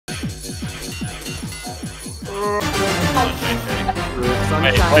Wait,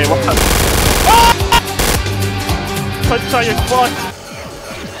 what? Punch on your butt!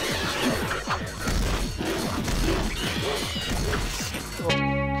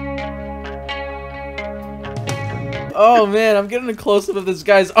 Oh man, I'm getting a close-up of this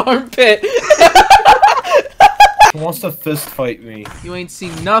guy's armpit. He wants to fist fight me. You ain't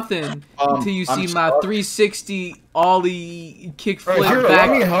seen nothing until you see my 360 ollie kickflip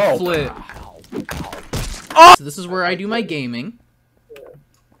back flip. Oh! So this is where I do my gaming.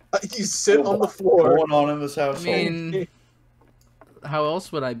 You sit on the floor. What's going on in this household? I mean, how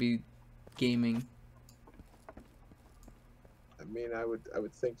else would I be gaming? I mean, I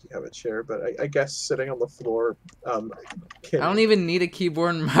would think you have a chair, but I guess sitting on the floor. I don't even need a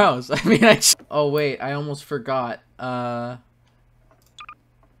keyboard and mouse. I mean, oh wait, I almost forgot. Now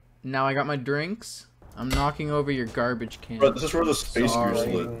I got my drinks. I'm knocking over your garbage can. Bro, this is where the Space Goose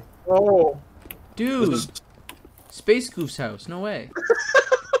live. Oh, dude, Space Goose house. No way.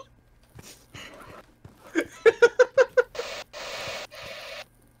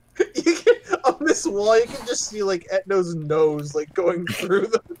 On this wall, you can just see like Etno's nose like going through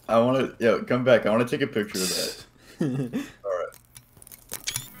the. I want to, come back. I want to take a picture of that. All right.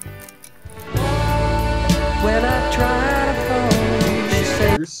 When I try to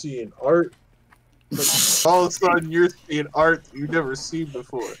phone, you're seeing art. Like, all of a sudden, you're seeing art you've never seen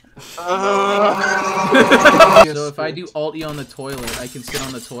before. So if I do Alt-E on the toilet, I can sit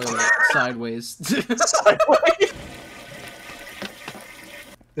on the toilet sideways. Sideways.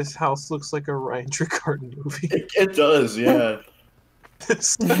 This house looks like a Ryan Tricarton movie. It does, yeah.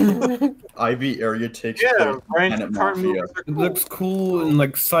 IB area takes place. Ryan Tricarton movies are It cool. looks cool and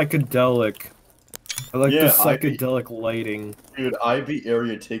like psychedelic. I like the psychedelic lighting. Dude, IB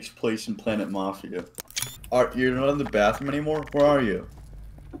area takes place in Planet Mafia. You're not in the bathroom anymore? Where are you?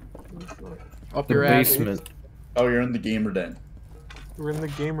 Up The your ass. basement. Oh, you're in the gamer den. We're in the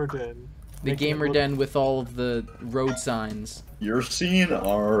gamer den. The gamer den with all of the road signs. You're seeing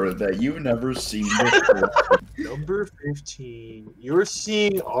art that you've never seen before. Number 15. You're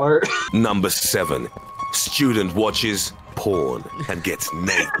seeing art. Number 7. Student watches porn and gets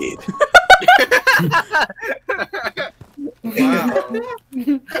naked. Wow.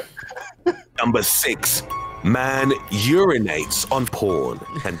 Number 6. Man urinates on porn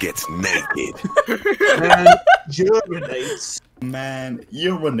and gets naked. Man urinates. Man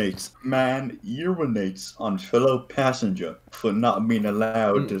urinates on fellow passenger for not being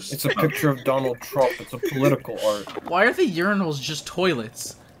allowed to It's a picture of Donald Trump. It's a political art. Why are the urinals just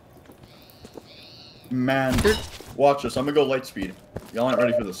toilets? Man, watch this. I'm gonna go light speed. Y'all aren't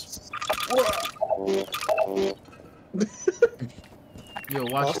ready for this. Yo,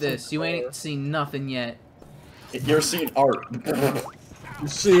 watch this. You ain't seen nothing yet. You're seeing art. You're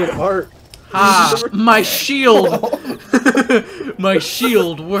seeing art. Ha! My shield! My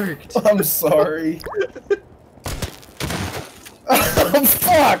shield worked. I'm sorry. Oh,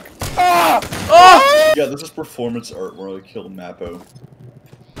 fuck! Ah! Oh! Yeah, this is performance art where I killed Mapo.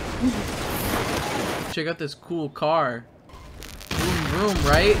 Check out this cool car. Vroom vroom,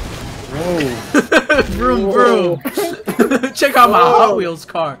 right? Whoa. Vroom vroom. Check out my Hot Wheels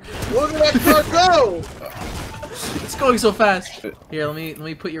car. Look at that car go! It's going so fast. Here, let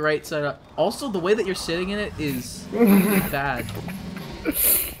me put your right side up. Also, the way that you're sitting in it is bad.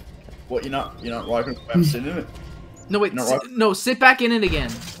 What, you're not rocking I'm sitting in it? No, wait, no, sit back in it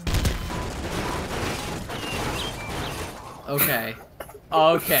again. Okay.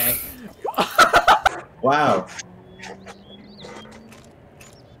 Okay. Wow.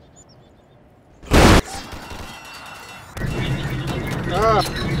 Oh!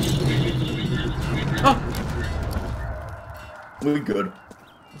 We good.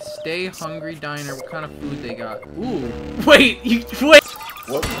 Stay hungry diner. What kind of food they got? Ooh. Wait, wait!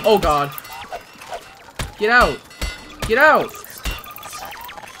 What? Oh god. Get out! Get out!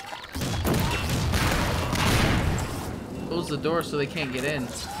 Close the door so they can't get in.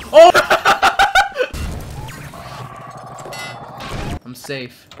 Oh! I'm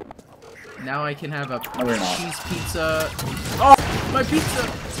safe. Now I can have a cheese pizza. Oh! My pizza!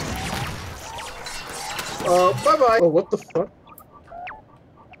 Bye-bye. Oh, what the fuck?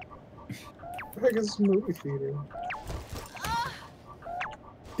 What the heck is this movie theater?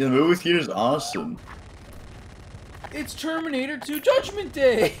 Yeah, the movie theater's awesome. It's Terminator 2 Judgment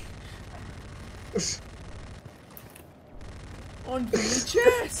Day! On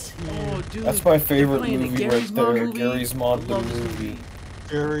VHS! Oh, dude. That's my favorite playing a movie Garry's right there. Mod movie. Garry's Mod the Love this movie.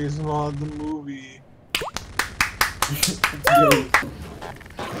 Garry's Mod the movie.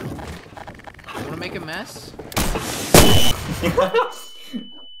 Wanna make a mess?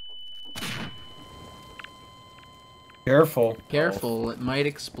 Careful. Careful, it might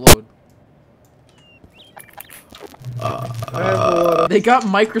explode. They got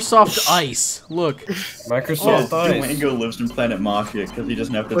Microsoft Ice. Look. Microsoft Ice. Duolingo lives in Planet Mafia because he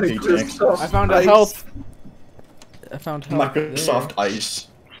doesn't have to pay taxes. I found a health. I found health. Microsoft Ice.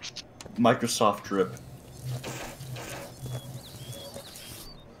 Microsoft Drip.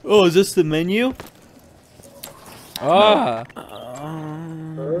 Oh, is this the menu? Ah.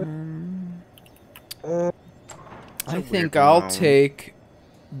 I think I'll take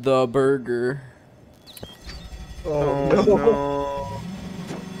the burger. Oh no.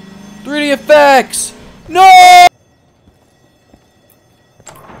 3D effects! No!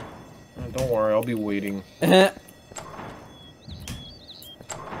 Don't worry, I'll be waiting.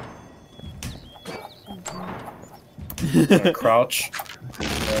 Crouch.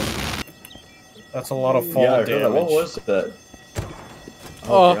 That's a lot of fall damage. What was that?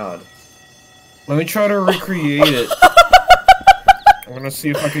 Oh god. Let me try to recreate it. I'm gonna see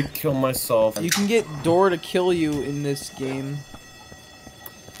if I could kill myself. You can get Door to kill you in this game.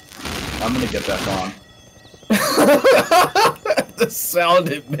 I'm gonna get back on. The sound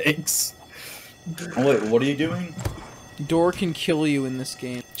it makes. Oh wait, what are you doing? Door can kill you in this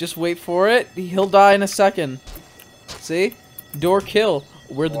game. Just wait for it. He'll die in a second. See? Door kill.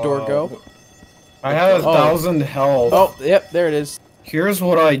 Where'd the door go? I had 1,000 health. Oh, yep, there it is. Here's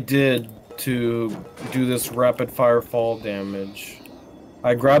what I did to do this rapid fire fall damage.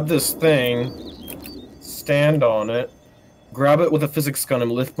 I grab this thing, stand on it, grab it with a physics gun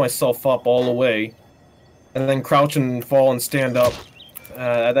and lift myself up all the way, and then crouch and fall and stand up.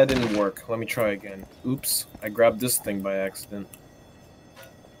 That didn't work. Let me try again. Oops, I grabbed this thing by accident.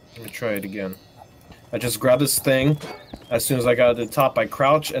 Let me try it again. I just grab this thing. As soon as I got to the top, I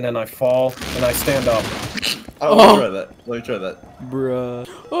crouch, and then I fall, and I stand up. Oh, let me try that. Let me try that. Bruh.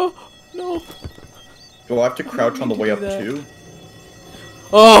 Oh, no. Do I have to crouch on the way up too?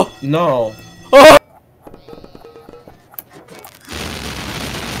 Oh! No. Oh!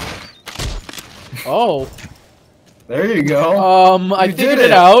 Oh. There you go. I figured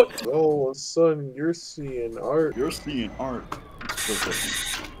it out. Oh, son, you're seeing art. You're seeing art.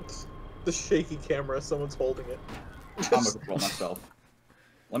 The shaky camera, someone's holding it. I'm gonna control myself.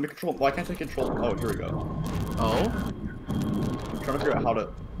 Let me control. Why can't I control? Oh, here we go. Oh? I'm trying to figure out how to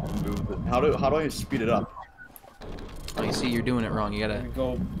move it. How do I speed it up? Oh, you see, you're doing it wrong. You gotta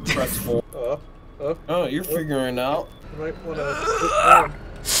go press full. Oh, you're figuring it out. You might wanna sit down.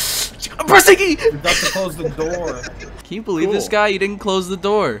 I'm pressing E! You got to close the door. Can you believe this guy? You didn't close the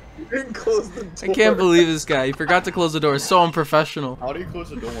door. You didn't close the door. I can't believe this guy. He forgot to close the door. It's so unprofessional. How do you close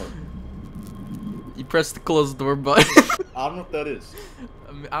the door? You press the close the door button. I don't know what that is.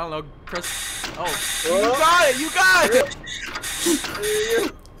 I don't know. Press. Oh. You got it! You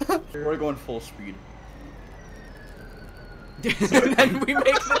got it! We're going full speed. And then we make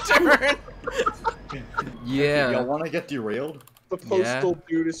the turn. Yeah. Y'all want to get derailed? The postal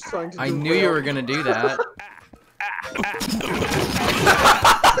dude is trying to. I knew you were gonna do that.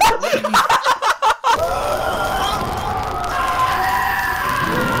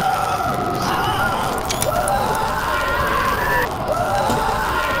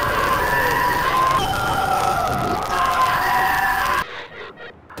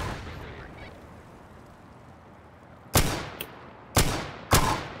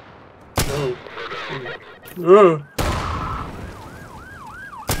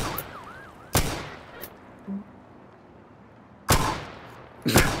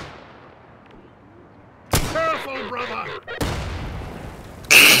 Careful, brother!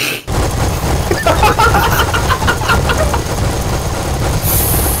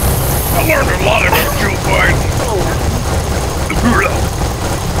 I learned a lot about Joe Biden.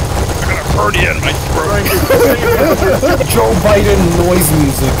 I got a party in my throat. Joe Biden noise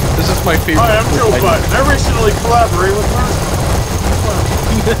music. This is my favorite. Hi, I'm Joe Biden. I recently collaborated with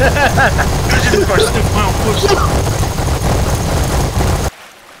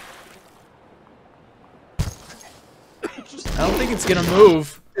I don't think it's gonna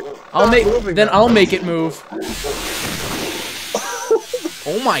move. I'll make it move.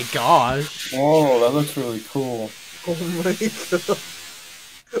 Oh my gosh. Oh, that looks really cool. Oh my god.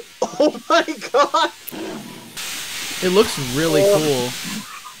 Oh my god. It looks really cool.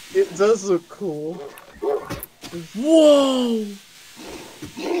 It does look cool. Whoa!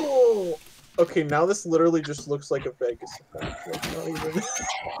 Whoa. Okay, now this literally just looks like a Vegas effect. Like, not even.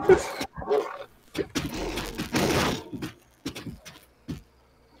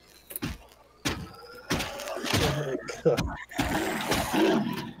 Oh my god.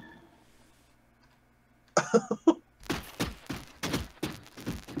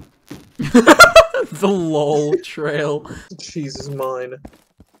 The lol trail. Cheese is mine.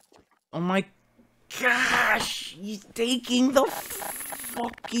 Oh my gosh, he's taking the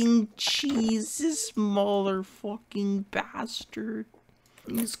fucking cheese, this motherfucking bastard.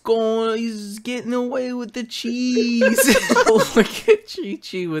 He's getting away with the cheese. Look at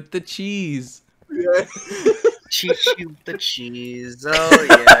Cheechee with the cheese. Yeah. Cheechee with the cheese, oh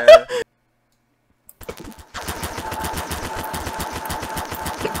yeah.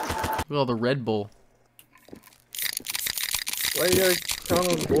 Look at all the Red Bull. Why you gotta count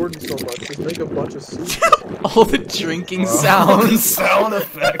on Gordon so much? Just make a bunch of soup. All the drinking sounds. Sound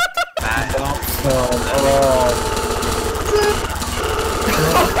effect.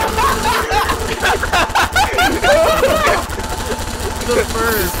 The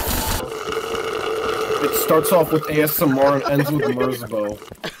first. It starts off with ASMR and ends with Merzbow.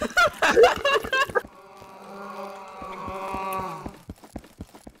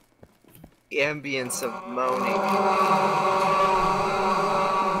 The ambience of moaning.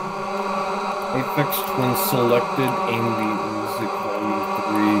 Apex Twin selected ambient music volume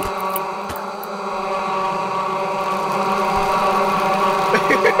 3.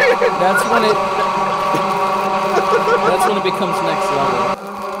 That's when it becomes next level.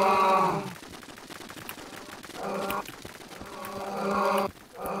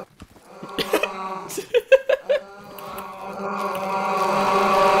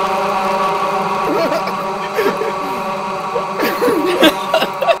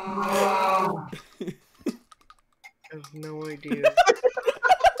 I have no idea.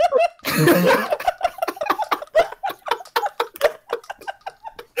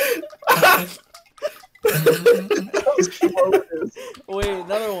 Wait,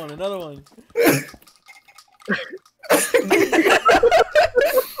 another one.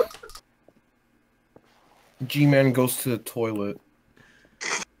 G-Man goes to the toilet.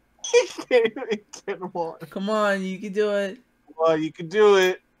 You can't even get him on. Come on, you can do it. Well, you can do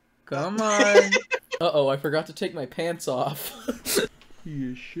it. Come on. Uh-oh, I forgot to take my pants off.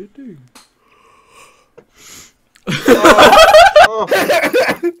 He is shitting. Oh.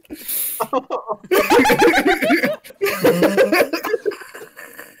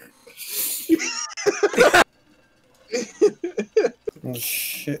 Oh,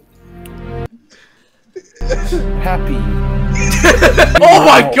 shit. Happy. Oh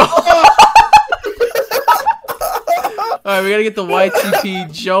my god! Alright, we gotta get the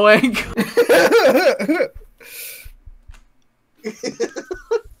YTP Joe angle.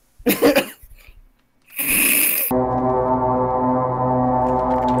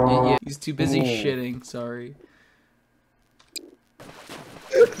 Yeah, he's too busy shitting, sorry.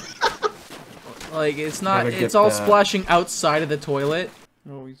 Like, it's not, it's all splashing outside of the toilet.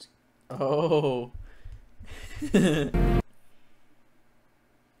 Oh, he's, oh.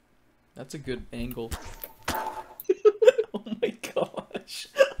 That's a good angle. Oh my gosh.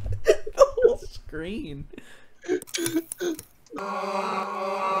 The whole screen.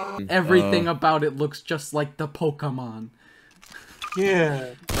 Everything about it looks just like the Pokemon.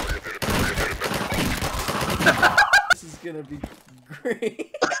 Yeah. This is gonna be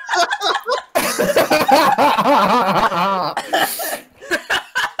great.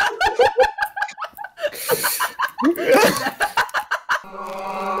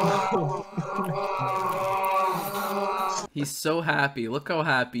 He's so happy. Look how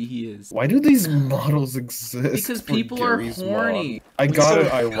happy he is. Why do these models exist? Because people are horny. Mod? I got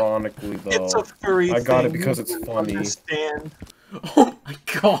it ironically though. It's a furry I got thing. it because it's funny. Understand. Oh my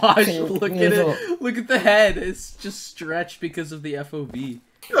gosh, look at it. Look at the head. It's just stretched because of the FOV.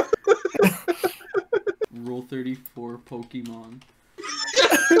 Rule 34 Pokemon.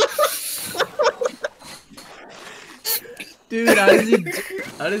 Dude,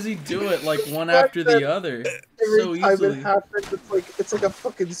 how does he do it like one after the other? So Every time easily. it happens, it's like a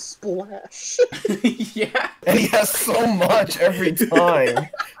fucking splash. Yeah. And he has so much every time.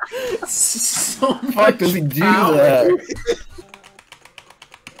 So much. Fuck does he do power. that?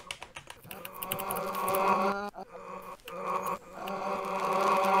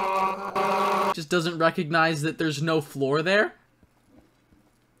 Just doesn't recognize that there's no floor there.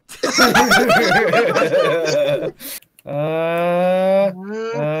 And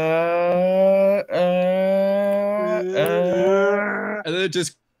then it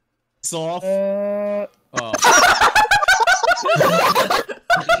just off. Oh.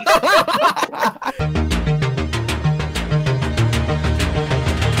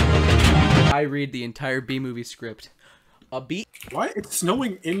 I read the entire B-movie script. A B. Why? It's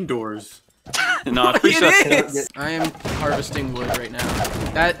snowing indoors. No, it is! I am harvesting wood right now.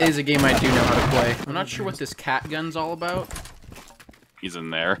 That is a game I do know how to play. I'm not sure what this cat gun's all about. He's in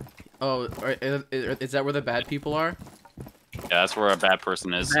there. Oh, is that where the bad people are? Yeah, that's where a bad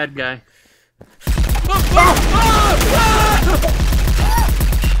person is. Bad guy.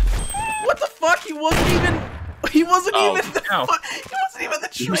 What the fuck? He wasn't even. He wasn't even. Ow. He wasn't even the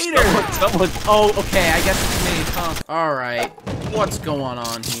traitor. Someone. Oh, okay. I guess it's me, huh? All right. What's going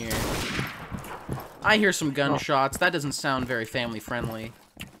on here? I hear some gunshots. That doesn't sound very family friendly.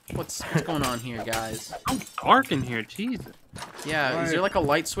 What's going on here, guys? It's dark in here. Jesus. Yeah. Is there like a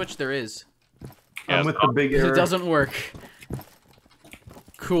light switch? There is. Yeah, I'm with the big It arrow. doesn't work.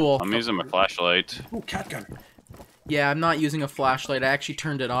 Cool. I'm using my flashlight. Ooh, cat gun. Yeah, I'm not using a flashlight. I actually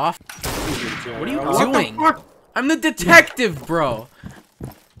turned it off. What are you What doing? the fuck? I'm the detective, bro.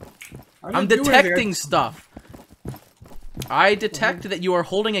 I I'm didn't do detecting anything. stuff. I detect that you are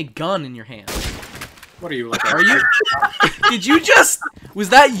holding a gun in your hand. What are you like? Are you? Did you just? Was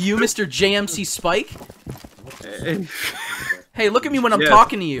that you, Mr. JMCSpike? Hey, look at me when I'm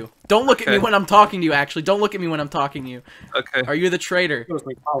talking to you. Don't look at me when I'm talking to you. Actually, don't look at me when I'm talking to you. Okay. Are you the traitor? Those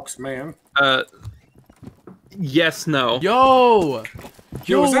like Hawks, man. Yes, no. Yo,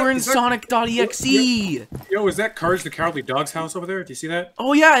 Yo, is that- we're in is that- Sonic.exe. Yo, is that Courage the Cowardly Dog's house over there? Do you see that?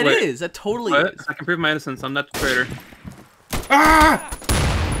 Oh yeah, it Wait. is. That totally What? is. I can prove my innocence. I'm not the traitor. Ah!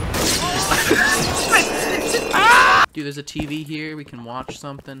 Dude, there's a TV here. We can watch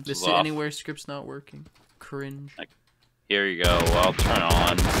something. Visit off. anywhere. Script's not working. Cringe. Here you go. Well, I'll turn it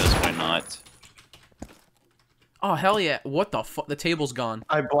on because why not? Oh hell yeah! What the fuck? The table's gone.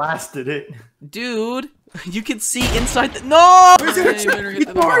 I blasted it. Dude, you can see inside the. No! Is it a Hey, trick? better get It's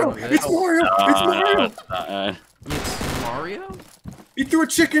to the bottom Mario! of it. It's Mario! It's Mario! It's Mario? He threw a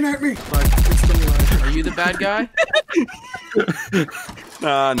chicken at me! Are you the bad guy?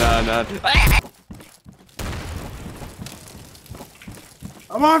 No.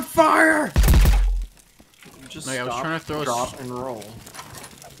 I'm on fire! Just No, yeah, I was stop, trying to throw a drop, and roll.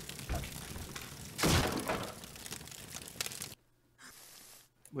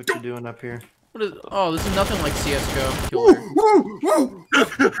 What you doing up here? What is? Oh, this is nothing like CS:GO. Killer. Whoa! Whoa!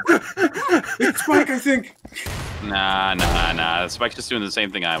 It's Spike, I think. Nah. Spike's just doing the same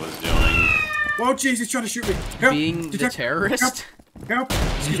thing I was doing. Oh, jeez, he's trying to shoot me. Help! Being the Detect- terrorist? Help!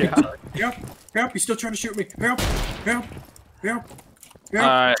 Excuse me. Help! He's still trying to shoot me. Help! Help!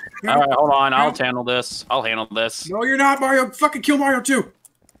 Alright, hold on. I'll handle this. No, you're not, Mario. Fucking kill Mario too.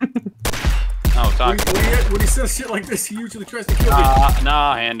 Oh, talk. When he says shit like this, he usually tries to kill me.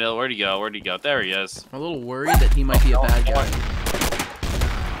 Nah, handle. Where'd he go? There he is. I'm a little worried that he might be a bad guy.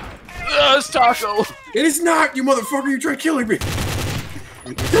 It's Taco. It is not, you motherfucker. You tried killing me.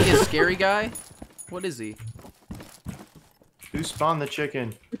 Is he a scary guy? What is he? Who spawned the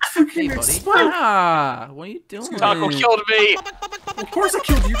chicken? Hey, buddy. Ah, what are you doing? Taco killed me. Of course I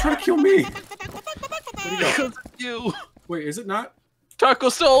killed you. You tried to kill me. Because of you. Wait, is it not?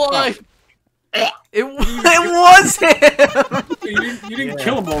 Taco's still alive. It was him. You didn't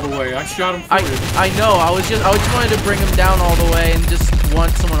kill him all the way. I shot him. I know. I just wanted to bring him down all the way and just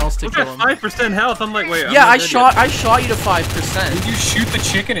want someone else to Look kill at him. 5% health. I'm like, wait. Yeah, I shot you to 5%. Did you shoot the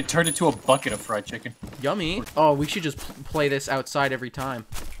chicken? It turned into a bucket of fried chicken. Yummy. Oh, we should just play this outside every time.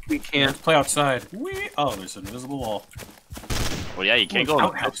 We can't. Play outside. Oh, there's an invisible wall. Well, yeah, you can't go in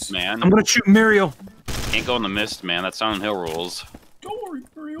the mist, man. I'm gonna shoot Mario. Can't go in the mist, man. That's Silent Hill rules. Don't worry,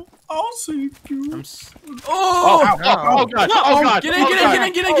 Mario. I'll save you. Oh god! Oh god! Get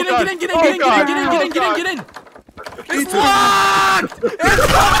in! It's locked!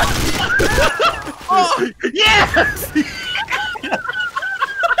 Oh, yes!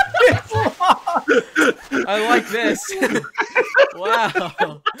 I like this.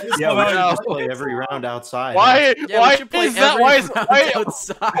 Wow. Yeah, we just play every round outside. Why Yeah, we should play is that? every Why is round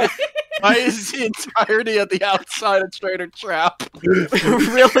outside? why is the entirety of the outside a traitor trap?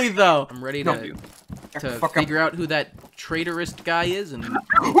 Really though, I'm ready to Fuck figure out who that traitorist guy is and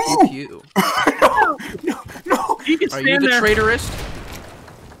nuke you. No! You can Are stand you the there. traitorist?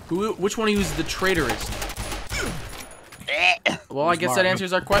 Which one of you is the traitorist? Well, I guess that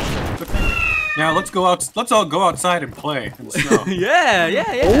answers our question. Now let's go out. Let's all go outside and play in the snow. Yeah.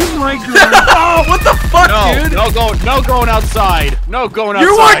 Oh my god. Oh, what the fuck, dude? No going outside. No going outside.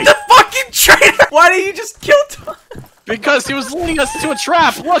 You weren't the fucking traitor! Why didn't you just kill Tom? Because he was leading us to a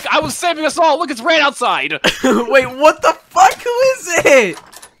trap. Look, I was saving us all. Look, it's right outside. Wait, what the fuck? Who is it?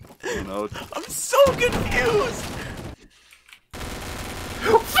 Oh, no. I'm so confused.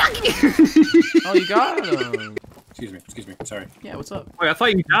 Oh, you got him. Excuse me. Sorry. Yeah, what's up? Wait, I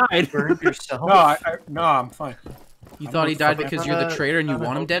thought you died. Burned yourself. No, I'm fine. You thought he died because you're the traitor and you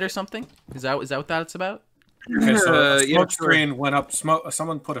want him dead or something? Is that what that's about? Okay, so a yeah, smoke sure. screen went up.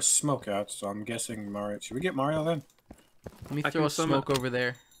 Someone put a smoke out, so I'm guessing Mario. Should we get Mario then? Let me I throw can a summon- smoke over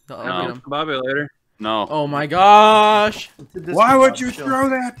there. Discombobulator. No. Oh my gosh! Why would you throw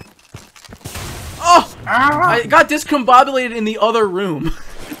that? Oh! Ah! I got discombobulated in the other room.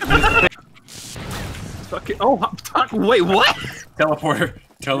 Fucking, oh, wait, what? Teleporter.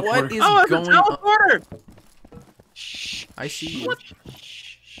 What is Oh, it's going a teleporter! on? I see you.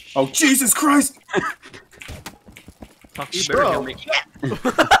 Oh, Jesus Christ! Fuck you, better kill me. What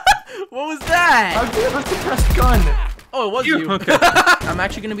was that? I gave us the pressed gun. Oh, it was you. Okay. I'm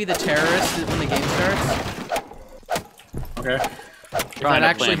actually gonna be the terrorist when the game starts. Okay. If that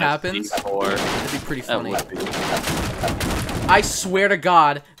actually happens, it'd be pretty funny. I swear to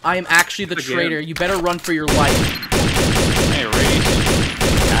God, I am actually the traitor. You better run for your life. Hey,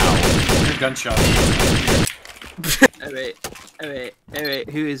 Reese. Ow. Your gunshot. Wait,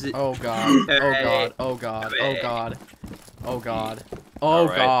 who is it? Oh God. Oh God. Oh God. Oh God. Oh God. Oh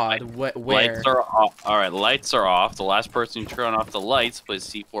God. Where? Lights are off. All right, lights are off. The last person to turn off the lights, put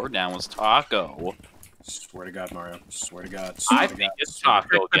C4 down, was Taco. Swear to God, Mario. Swear to God. I think it's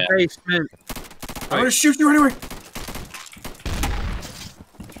Taco again. Basement. I'm gonna shoot you anyway.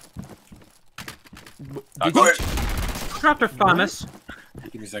 Did you? Dr. Thomas.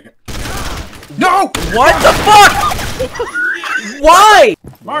 Give me a second. No! What the fuck? Why?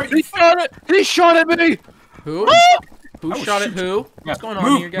 Mario, He shot it! He shot at me! Who? Who shot at who? What's going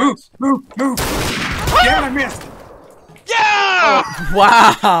on here, guys? Move! Damn it, I missed! Yeah! Oh,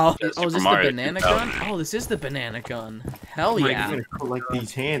 wow! That's Oh, is this the Mario banana 2000. gun? Oh, this is the banana gun. Hell Mike, yeah. you're gonna collect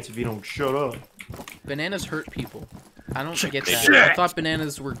these hands if you don't shut up. Bananas hurt people. I don't get that. I thought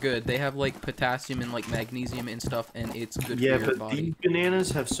bananas were good. They have like potassium and like magnesium and stuff, and it's good Yeah, for your but body. these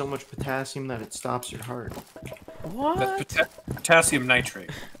bananas have so much potassium that it stops your heart. What? That's potassium nitrate.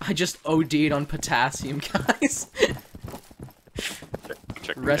 I just OD'd on potassium, guys.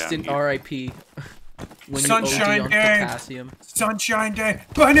 Check me Rest down in here. R.I.P. When Sunshine you OD on day. potassium. Sunshine day.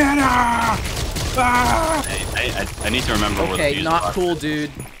 Banana! Ah! I need to remember what Okay, these not are. cool, dude.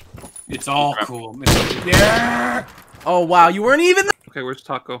 It's all cool. Yeah! Oh wow, you weren't even. Okay, where's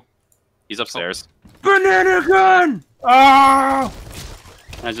Taco? He's upstairs. Banana gun! Oh!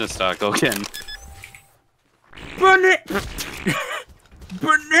 Imagine it's Taco again. Banana!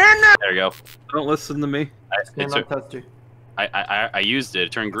 Banana! There you go. Don't listen to me. Stand up, tester. I used it.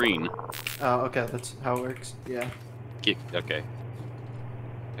 It turned green. Oh, okay, that's how it works. Yeah. Okay.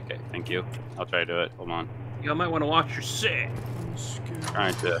 Okay, thank you. I'll try to do it. Hold on. You might want to watch your sick.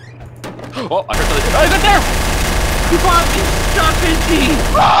 Trying to. Oh, I heard something. Oh, he's there! You bought me! Stop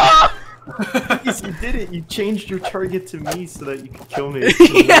it! Yes, you did it. You changed your target to me so that you could kill me.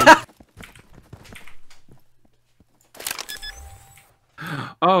 Yeah.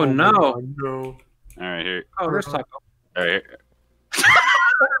 Oh no! No. All right, here. Oh, there's Taco. All right, here.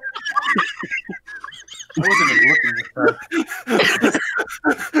 I wasn't even looking.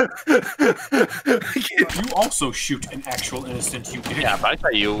 You also shoot an actual innocent, you dick. Yeah, but I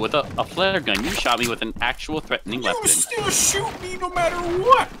shot you with a flare gun. You shot me with an actual threatening You weapon. still shoot me no matter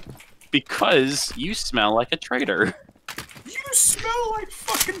what. Because you smell like a traitor. You smell like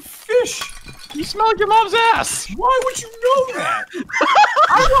fucking fish. You smell like your mom's ass. Why would you know that?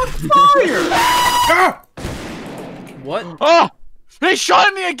 I'm on fire. Ah! What? Oh! They shot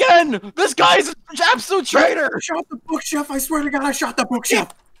at me again! This guy's an absolute traitor! I shot the bookshelf. I swear to God, I shot the bookshelf.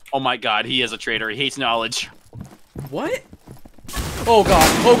 Oh my God, he is a traitor. He hates knowledge. What? Oh God!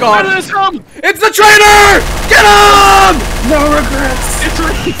 Oh God! Where did this come? It's the traitor! Get him! No regrets.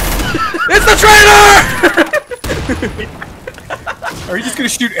 It's the traitor! Are you just gonna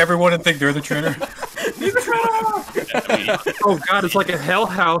shoot everyone and think they're the traitor? Oh God, it's like a hell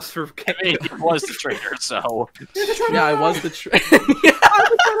house for. I mean, he was the traitor, so. Yeah, I was the traitor.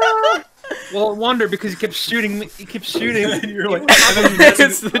 Well, I wonder because he kept shooting me. He kept shooting. And you're like,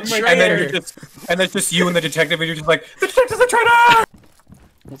 It's the traitor. and then you're just, and it's just you and the detective, and you're just like, the detective's the traitor.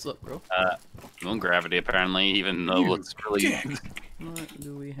 What's up, bro? No gravity, apparently, even though it looks really. What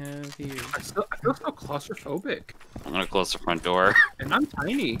do we have here? I feel so claustrophobic, I'm gonna close the front door. and I'm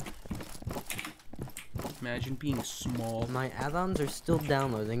tiny. Imagine being small. My add-ons are still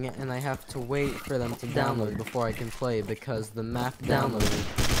downloading it, and I have to wait for them to download before I can play because the map downloading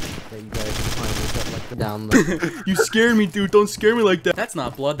that you guys are playing is at like the download. You scare me, dude. Don't scare me like that. That's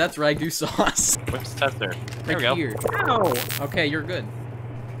not blood. That's ragu sauce. Where's the tester? There we Right go. here. Ow! Okay, you're good.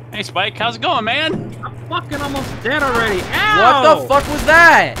 Hey, Spike, how's it going, man? I'm fucking almost dead already. Ow! What the fuck was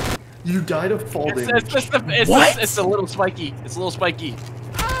that? You died of fall damage. It's a little spiky. It's a little spiky.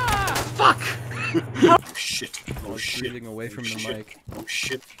 Fuck! Oh shit! Oh shit! Breathing away from the mic. Oh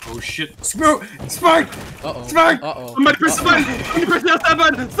shit! Oh shit! Spike! Uh-oh. Spike! Uh-oh. Somebody press the button! Somebody press that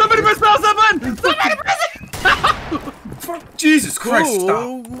button! Somebody press that button! Somebody press it! Fuck, Jesus Christ,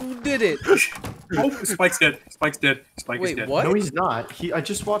 stop. Who did it? Oh, Spike's dead. Spike's dead. Spike is dead. What? No, he's not. I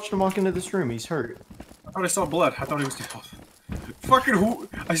just watched him walk into this room. He's hurt. I thought I saw blood. I thought he was dead. Fucking who?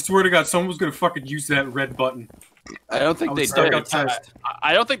 I swear to God, someone was gonna fucking use that red button. I don't think they start did. out test.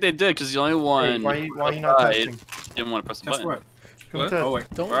 I don't think they did because the only one. Why are you not testing? Didn't want to press the Guess button. what? Come What? test. Oh wait,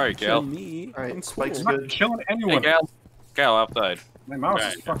 Don't Alright, kill Gal. me. Alright, I'm Spike's cool. I'm not good. killing Hey, anyone. Gal, outside. My mouse is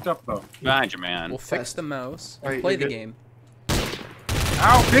Right. fucked up though. Behind you, man. We'll fix the mouse. And Alright, play you're the good. game.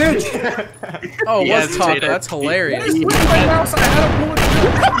 Ow, bitch! Oh, He what's Taco? hesitated. That's hilarious. With my mouse, I had a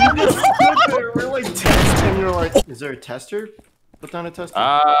bullet. We're like testing. You're like, is there a tester? Put down a tester.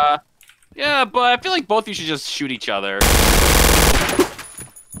 Yeah, but I feel like both of you should just shoot each other.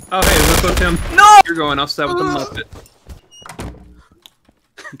 Oh, hey, look with him. No! You're going offset with the Muppet.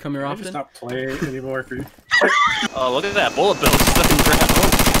 You come here I just often? not playing anymore for you. Oh, look at that bullet bill stuck in ground.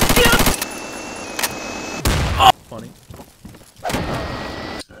 Funny.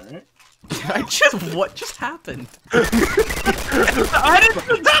 Alright. What just happened? I didn't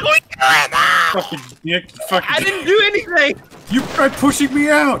do that. Fucking dick. Fucking. I didn't do anything! You tried pushing me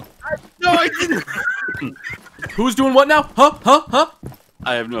out. No, I didn't! Who's doing what now? Huh?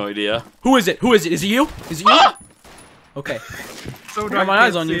 I have no idea. Who is it? Is it you? Is it you? Okay. So I got my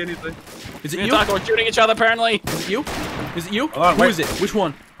eyes on you. Anything. Is it Me and you? Taco are shooting each other, apparently. Is it you? Is it you? Hold on, Who wait. is it? Which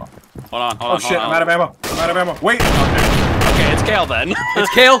one? Hold on, Oh shit, I'm out of ammo. I'm out of ammo. Wait. Okay, it's Kale then. It's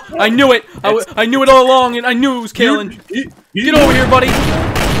Kale. I knew it. I knew it all along, and I knew it was Kale. And get over here, buddy.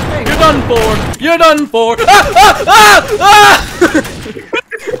 You're done for. You're done for.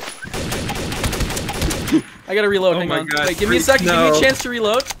 I gotta reload. Oh Hang my on. God, Wait, give me a please, second. Give me no. a chance to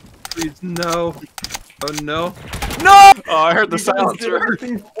reload. Please, no. Oh, no. No! Oh, I heard the You guys did silencer.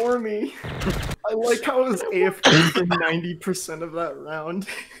 everything for me. I like how I was AFK for 90% of that round.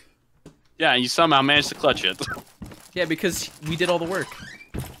 Yeah, you somehow managed to clutch it. Yeah, because we did all the work.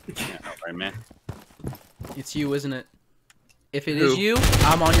 Yeah, right, man. It's you, isn't it? If it Who? is you,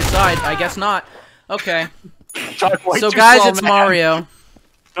 I'm on your side. I guess not. Okay. Talk way So too guys, slow, it's man. Mario.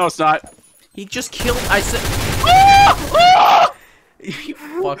 No, it's not. He just killed. I said. You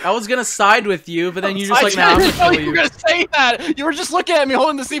fuck. I was gonna side with you, but then you just like, nah, I'm gonna kill You were you. gonna say that. You were just looking at me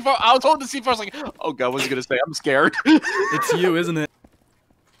holding the C4. I was holding the C4. I was like, oh god, what's he gonna say? I'm scared. It's you, isn't it?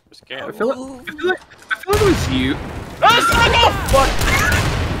 I'm scared. I feel like it was you. Fuck!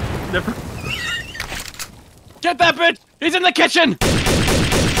 Never. Get that bitch! He's in the kitchen!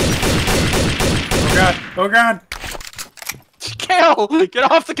 Oh god. Oh god. Kale! Get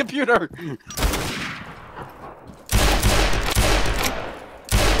off the computer!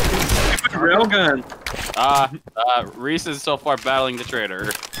 Railgun. Reese is so far battling the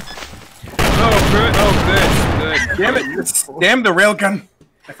traitor. Oh, good. Oh, good. Damn it. Damn the railgun.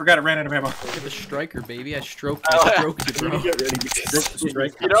 I forgot it ran out of ammo. Look at the striker, baby. I stroked Oh, you, bro.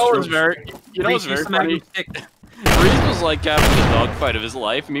 You know what's very funny? Reese was like having the dogfight of his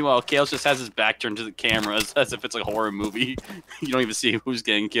life. Meanwhile, Kale just has his back turned to the cameras as if it's like a horror movie. You don't even see who's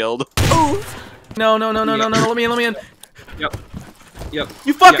getting killed. No. Let me in. Yep. Yep.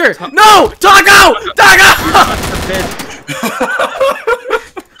 You fucker! Yep. No! Taco!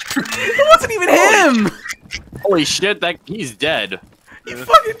 It wasn't even him! Holy shit, he's dead. He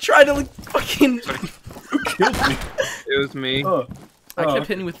fucking tried to like fucking. Who killed me? It was me. I kept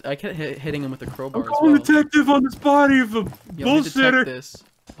hitting him with a crowbar. I'm calling detective on this body of a Yeah, let me detect bullshitter. this.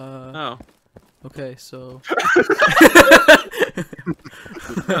 Oh. Okay, so.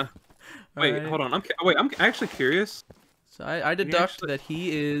 Wait, Alright. hold on. I'm actually curious. So I deduct that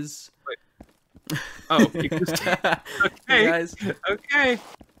he is. Oh, because... Hey okay. guys. Okay.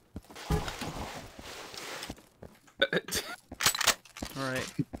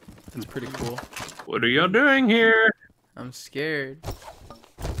 Alright. That's pretty cool. What are y'all doing here? I'm scared.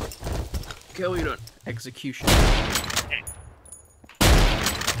 Kill you don't. Execution.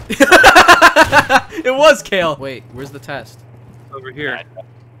 It was Kale! Wait, where's the test? Over here.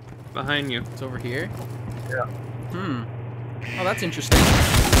 Behind you. It's over here? Yeah. Oh, that's interesting.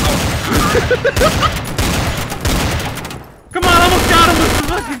 Come on, I almost got him with the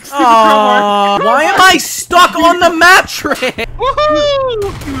fucking stupid Aww, why am I stuck on the mattress?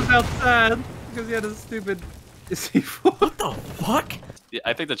 Woohoo! He was outside because he had a stupid C4. What the fuck? Yeah,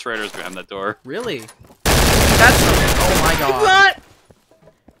 I think the traitor's behind that door. Really? That's oh my god. What?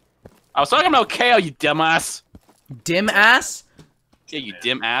 I was talking about Kale, you dumbass. Dim ass? Yeah, you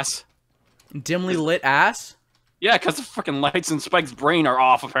dim ass. Dimly lit ass? Yeah, because the fucking lights in Spike's brain are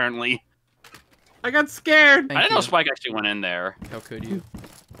off, apparently. I got scared. I didn't know Spike actually went in there. How could you?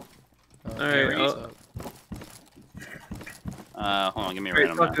 Alright, hold on, give me a Wait,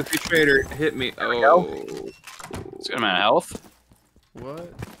 random fuck map. this traitor. Hit me. Oh. It's good amount of health.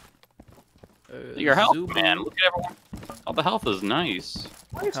 What? Your health, Zubo. man. Look at everyone. All the health is nice.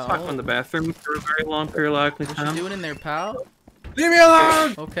 Why is Taco in the bathroom for a very long periodically What you time? doing in there, pal? Leave me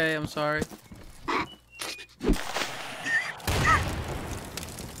alone! Okay, I'm sorry.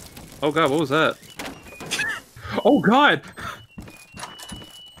 Oh god, what was that? Oh god!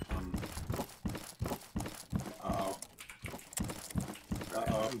 Uh-oh.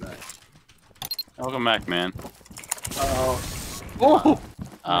 Uh-oh. Welcome back, man. Uh-oh. Oh!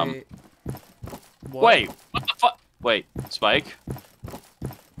 Wait. What? Wait, what the fuck? Wait, Spike?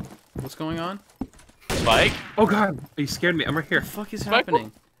 What's going on? Spike? Oh god, you scared me. I'm right here. What the fuck is Spike,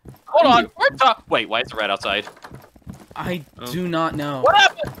 happening? Hold on, where's Taco? Wait, why is the rat outside? I do not know. What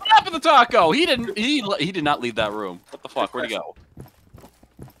happened? What happened to Taco? He didn't. He did not leave that room. What the fuck? Where'd he go?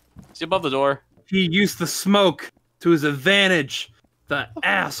 Is he above the door? He used the smoke to his advantage. The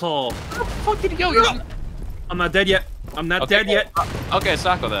asshole. Where the fuck did he go? I'm not dead yet. I'm not Okay, dead yet. Okay,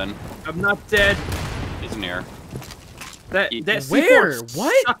 Taco then. I'm not dead. He's near. That Where? C4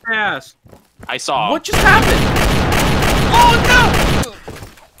 What? sucked ass. I saw. What just happened? Oh no!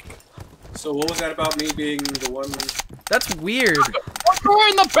 So what was that about me being the one? That's weird. We're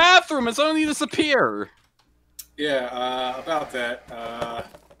in the bathroom and suddenly you disappear. Yeah, about that.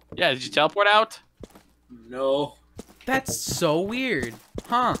 Yeah, did you teleport out? No. That's so weird.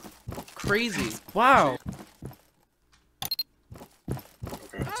 Huh. Crazy. Wow.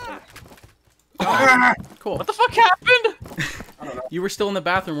 Okay. Cool. What the fuck happened? I don't know. You were still in the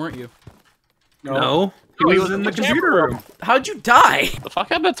bathroom, weren't you? No. He was in the computer room. How'd you die? The fuck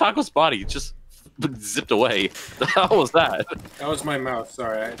happened to Taco's body? It just zipped away. The hell was that? That was my mouth.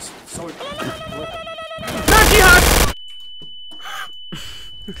 Sorry. It's so.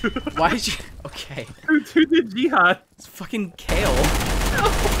 Why did you? Okay. Who did jihad? It's fucking Kale.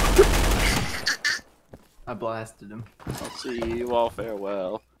 I blasted him. I'll see you all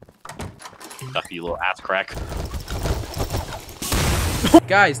farewell. Duck, you little ass crack.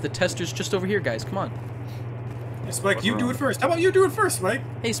 Guys, the tester's just over here, guys. Come on. Hey, Spike, you do it first. How about you do it first, Spike?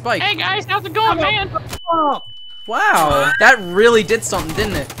 Hey, Spike. Hey guys, how's it going, man? Wow. That really did something,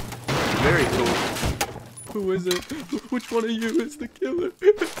 didn't it? Very cool. Who is it? Which one of you is the killer?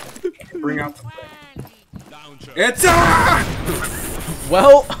 Bring out the... It's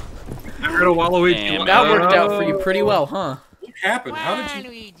Well, Never to wallow Damn. that worked out for you pretty well, huh? What happened? How did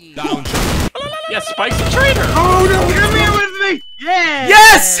you... Yeah, Spike's a traitor! Oh no! Come here with me! Yeah!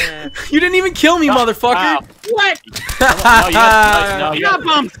 Yes! You didn't even kill me, motherfucker! Wow. What? No, Yeah,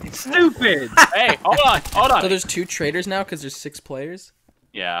 bump! Stupid! Hey, hold on. So there's 2 traitors now because there's 6 players?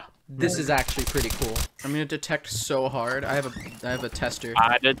 Yeah. This is actually pretty cool. I'm gonna detect so hard. I have a tester.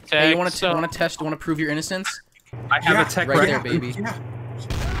 I detect. Hey, you wanna test? You wanna prove your innocence? I have a tech Right right there, baby.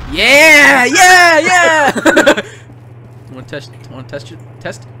 Yeah. Yeah! You wanna test?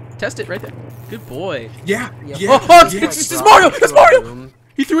 Test it right there. Good boy. Yeah. Yeah. Yeah. Oh, it's Mario! It's Mario!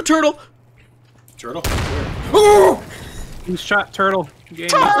 He threw a turtle. Turtle. Oh! Who shot Turtle? Game.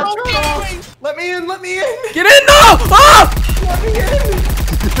 Let me in! Let me in! Get in! No! Oh! Let me in!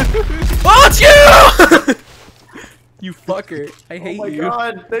 Oh, it's you! You fucker. I hate Oh my you.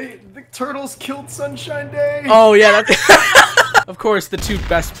 god, the turtles killed Sunshine Day! Oh, yeah, that's... Of course, the 2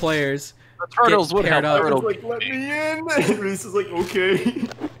 best players. The turtles would paired help. up. I was like, let me in! And Reese is like, okay.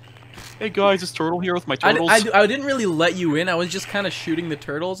 Hey guys, is Turtle here with my turtles? I didn't really let you in. I was just kind of shooting the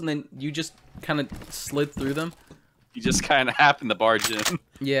turtles, and then you just kind of slid through them. You just kind of happened to barge in.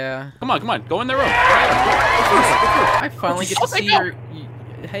 Yeah. Come on, go in the room. I finally get to see your...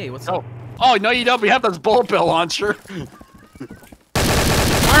 Hey, what's up? Oh, no you don't. We have this bullet bill launcher.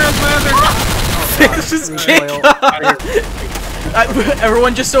 This is Giga!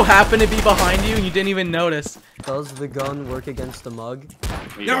 Everyone just so happened to be behind you, and you didn't even notice. Does the gun work against the mug?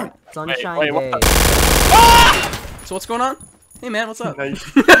 No. Sunshine wait, Day. So what's going on? Hey man, what's up?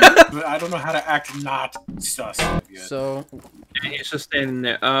 I don't know how to act not sus. So, He's just standing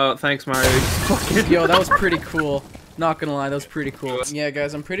there. Oh, thanks, Mario. yo, that was pretty cool. Not gonna lie, that was pretty cool. Yeah,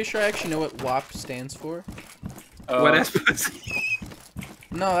 guys, I'm pretty sure I actually know what WAP stands for. What ass?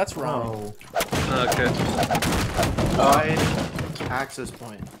 No, that's wrong. Okay. Access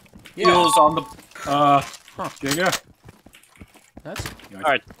point. Yeah. Heels on the Giga. That's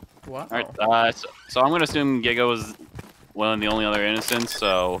Alright. wow. Alright, so I'm gonna assume Giga was one of the only other innocents,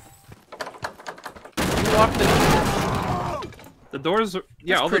 so... You locked The doors are...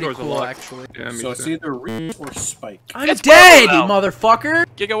 Yeah, all the pretty doors cool, are locked. actually. Yeah, So it's either Reese or Spike. I'm It's dead, purple now. motherfucker!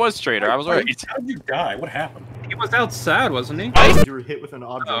 Giga was traitor, I was right. How'd you die? What happened? He was outside, wasn't he? You were hit with an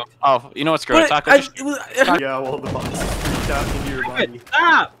object. Oh, you know what's great? But Taco I, just... Yeah, well, the box freaked out into your body.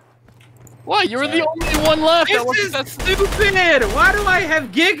 Stop! What? You were the only one left. This is stupid! Why do I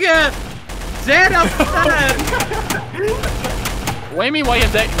have Giga dead outside? What do you mean, why you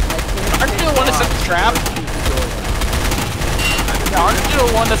have that? Aren't you the one that set the trap? Aren't you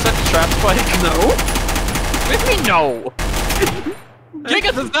the one that set the trap, Spike? No. What do you mean, no?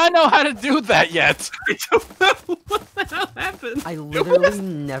 Giga does not know how to do that yet. I don't know what the hell happened. I literally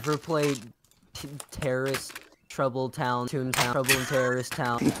never played Terrorist, Trouble Town, Toontown, Trouble in Terrorist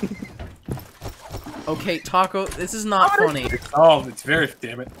Town. Okay, Taco, this is not funny. Oh, it's very,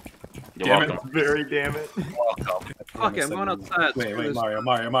 damn it. You're Damn welcome. it. Very damn it. Welcome. Fuck it, I'm going outside. Wait, Screw this. Mario.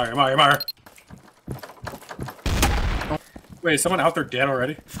 Wait, is someone out there dead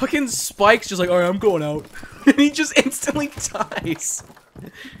already? Fucking Spike's just like, alright, I'm going out. And he just instantly dies.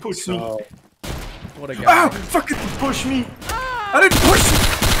 Push me. What a guy. Ah! Fucking push me! I didn't push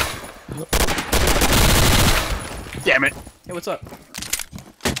you! Damn it. Hey, what's up?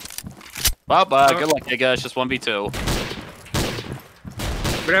 Well, good luck, Giga. It's just 1v2.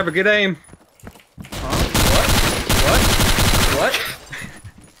 Better have a good aim. What?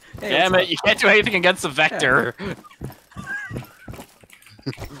 Hey, Damn what's it, you can't do anything against the vector.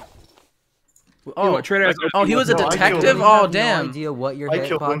 Oh, Trader. oh, he was a No, I killed detective? him. Oh, I have damn. no idea what your I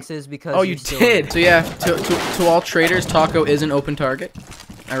killed hitbox him. is because Oh, you still- did. So yeah, to all traders, Taco is an open target.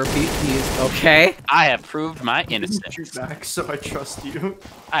 I repeat, he is okay. I have proved my innocence. Shoot back, so I trust you.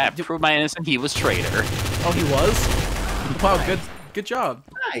 I have proved my innocence. He was traitor. Oh, he was? Wow, good job.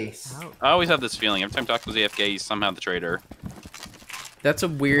 Nice. I always have this feeling. Every time Taco was AFK, he's somehow the traitor. That's a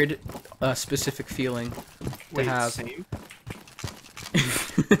weird, specific feeling to have. Same?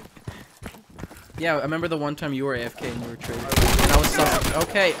 Yeah, I remember the one time you were AFK and you were traded. And I was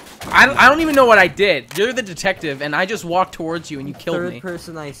okay. I don't even know what I did. You're the detective, and I just walked towards you and you killed Third me.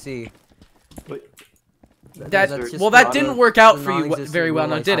 person I see. Wait. That That's just well, that not didn't a- work out a for you non-existent very well,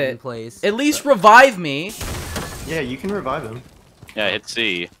 rule now I did have in it? place. At least revive me. Yeah, you can revive him. Yeah, hit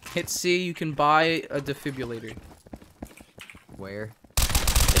C. Hit C, you can buy a defibrillator. Where?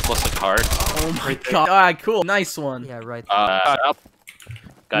 It looks like heart. Oh my god. Ah, cool. Nice one. Yeah, right. Up.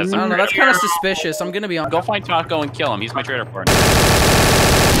 Guys, I don't know, that's kind of suspicious. I'm gonna be on. Go find Taco and kill him. He's my traitor partner.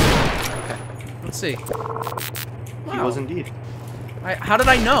 Okay. Let's see. He was indeed. How did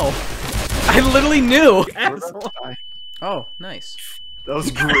I know? I literally knew. Asshole. Oh, nice. That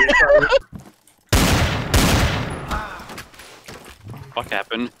was great. Fuck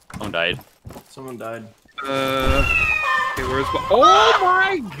happened? Someone died. Someone died. Okay, where's oh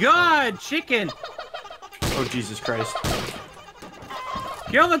my god, chicken! Oh Jesus Christ!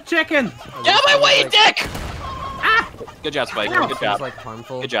 Kill the chicken! Get out of my way, you dick! Ah! Good job, Spike. Good job. Like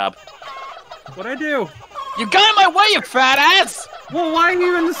harmful. Good job. What'd I do? You got in my way, you fat ass! Well, why are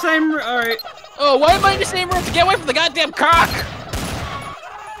you in the same room? Alright. Oh, why am I in the same room to get away from the goddamn cock?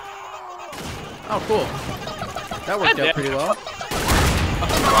 Oh, cool. That worked out pretty well.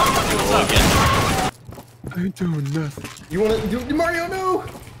 I ain't doing nothing. You wanna do Mario? No.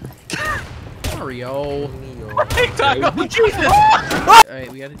 Mario. Jesus!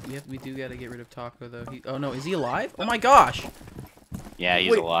 Alright, we do gotta get rid of Taco though. Oh no, is he alive? Oh my gosh! Yeah,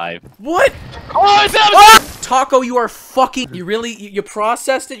 he's alive. What? Oh, it's Taco, you are fucking. You really you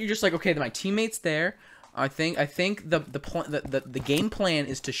processed it. You're just like, okay, my teammate's there. I think the game plan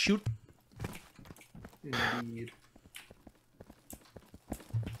is to shoot. Indeed.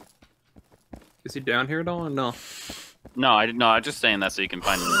 Is he down here at all or no? No, I didn't know. I'm just saying that so you can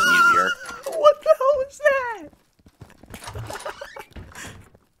find him easier. What the hell was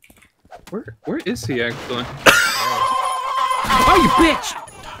that? Where is he actually? Oh, you bitch!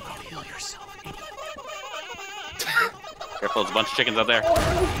 Taco, heal yourself, idiot. Careful, there's a bunch of chickens out there.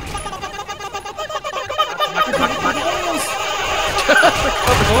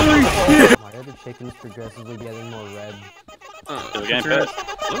 Why are the chickens progressively getting more red? They're getting pissed.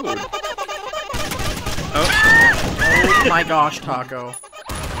 Oh my gosh, Taco.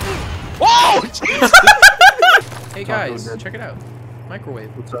 Whoa! Hey guys, check it out. Microwave.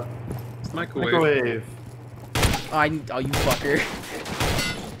 What's up? It's microwave. Microwave. Oh, you fucker.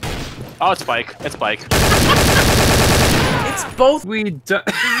 Oh, it's Spike. It's Spike. It's both. We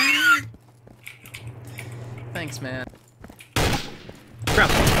Thanks, man. Crap.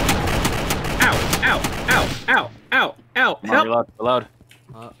 Ow! Ow! Ow! Ow! Ow! Ow! Come on, Help! reload. Reload.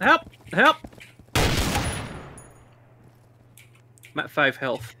 Help! Help! I'm at 5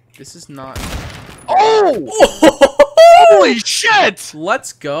 health. This is not. Oh! Holy shit!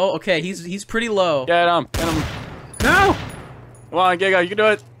 Let's go. Okay, he's pretty low. Get him. Get him. No! Come on, Giga. You can do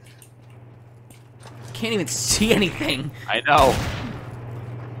it. Can't even see anything. I know.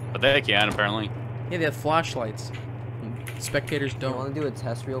 But they can, apparently. Yeah, they have flashlights. Spectators I don't. want to do a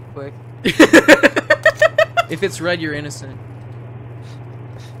test real quick. If it's red, you're innocent.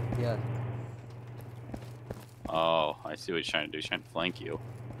 Yeah. Oh, I see what he's trying to do. He's trying to flank you.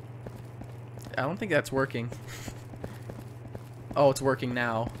 I don't think that's working. Oh, it's working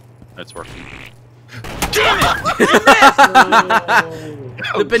now. That's working.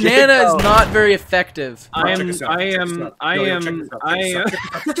 The banana is not very effective. I am.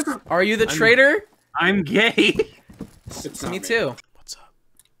 Are you the traitor? I'm gay. Me too. What's up?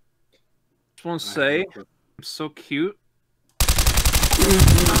 Just want to say, I'm so cute.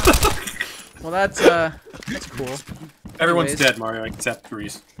 Well, that's cool. Everyone's Anyways. dead, Mario, except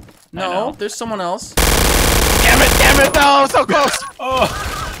Grease. No, there's someone else. Damn it, no, so close! Oh!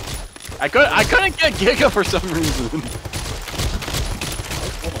 I couldn't get Giga for some reason.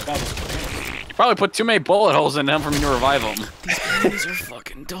 Oh my god. You probably put too many bullet holes in them for me to revive them. These are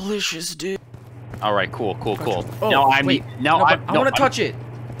fucking delicious, dude. Alright, cool. Oh, Now I wait. want to touch it.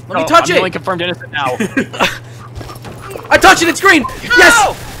 Let me touch I'm it. only confirmed innocent now. I touched it. It's green. Yes.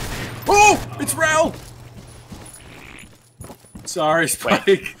 Oh, it's Raul. Sorry,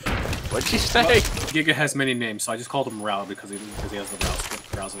 Spike. What'd you say? Well, Giga has many names, so I just called him Raul because he has the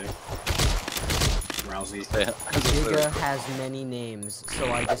Rousey. Giga has many names,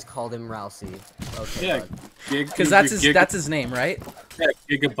 so I just called him Rousey. Okay. Yeah, because that's his name, right? Yeah,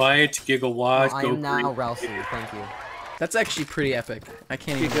 Gigabyte, Gigawatt. I am now Rousey. Thank you. That's actually pretty epic. I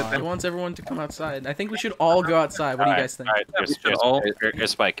can't even lie. He wants everyone to come outside. I think we should all go outside. What do you guys think? Here's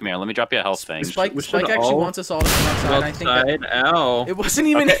Spike, come here. Let me drop you a health thing. Spike actually wants us all to come outside. I think Ow. It wasn't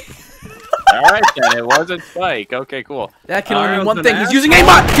even. Okay. Alright then, it wasn't Spike. Okay, cool. That can only mean one thing. He's using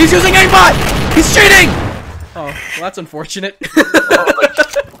aimbot! He's using aimbot! He's cheating! Oh, well, that's unfortunate.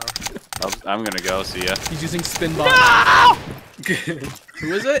 I'm gonna go, see ya. He's using spin bot. No!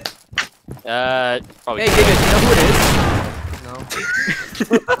 Who is it? Probably. Hey, Giga, do you know who it is? No.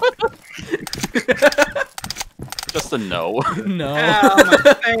 Just a no. No. Ow,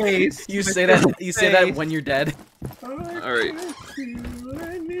 my face. You say that. You say that when you're dead. Alright.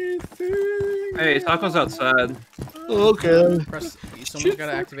 Hey, Taco's outside. Okay. Press. Someone's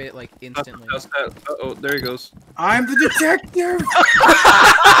gotta activate it like instantly. Uh-oh, there he goes. I'm the detective.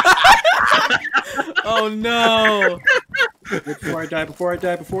 Oh no! Before I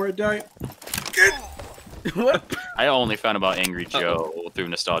die. What? I only found about Angry Joe through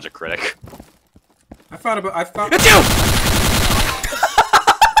Nostalgia Critic. I found. It's you!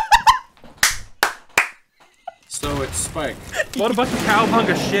 So it's Spike. What a bunch of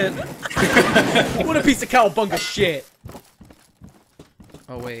cowabunga shit. What a piece of cowabunga shit!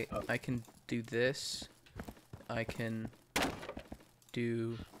 Oh wait, I can do this. I can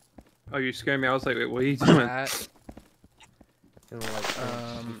do. Oh, you scared me. I was like, wait, what are you doing? That.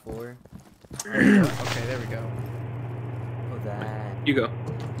 Before. Okay, there we go. Oh, that. You go.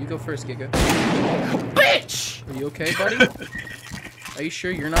 You go first, Giga. Bitch! Are you okay, buddy? Are you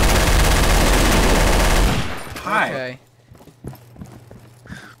sure you're not? Hi. Okay.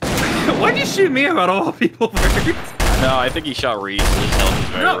 Why'd you shoot me about all people first? No, I think he shot Reese. His health is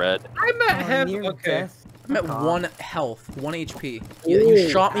very red. I met him. Okay. I'm at 1 health, 1 HP. You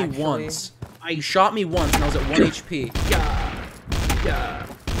shot me once. You shot me once, and I was at 1 HP. Yeah.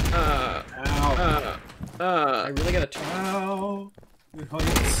 I really gotta turn. Ow.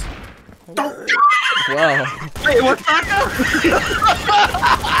 Wow. Wait, what, Taco?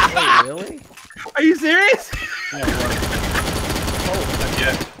 Wait, really? Are you serious?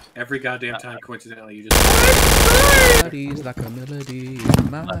 Yeah. Every goddamn time, coincidentally, you just. Melodies like a melody in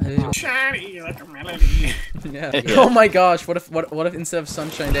my head. Shiny like a melody. Yeah. Oh my gosh! What if instead of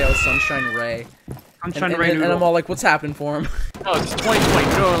Sunshine Day, it was Sunshine Ray? Sunshine Ray. And I'm all like, what's happening for him? No, it's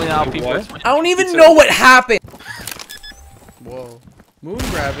 2020. Totally now people. I don't even know what happened. Whoa. Moon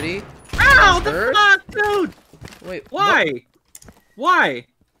gravity. Ow! The fuck, dude! Wait. Why? Why?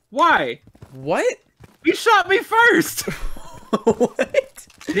 Why? What? You shot me first. What?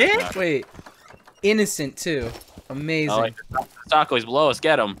 Dick? Wait. Innocent too. Amazing. Oh, Taco, he's below us.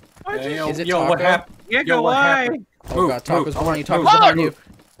 Get him. Hey, Is it yo, Taco? what happened? Yeah, go why? Oh god, Taco's behind you. Taco's Mother! behind you.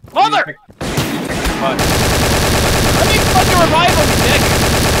 Mother! Let me fucking revive him, Dick!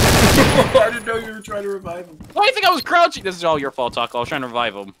 I didn't know you were trying to revive him. Why do you think I was crouching? This is all your fault, Taco. I was trying to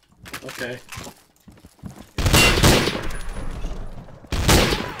revive him. Okay.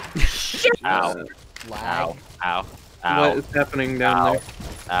 Ow. Lag. Ow. Ow. What is happening down there?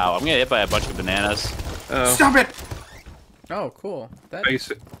 Ow. I'm gonna get hit by a bunch of bananas. Oh. Stop it! Oh, cool. That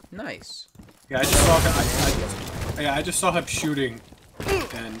nice. Yeah, I just saw him. I just saw him shooting,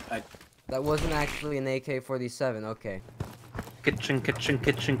 and I. That wasn't actually an AK-47. Okay. Kitchen. Gotcha.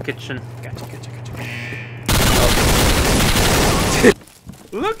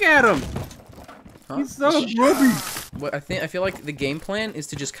 Look at him. Huh? He's so grubby. What I feel like the game plan is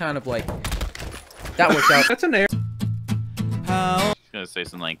to just kind of like that worked out. That's an error. I was gonna say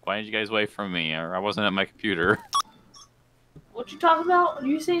something like, "Why did you guys wait for me?" Or I wasn't at my computer. What you talking about?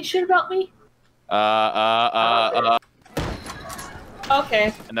 You saying shit about me?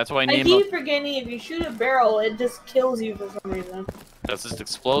 Okay. And that's why I I named keep forgetting if you shoot a barrel, it just kills you for some reason. That's just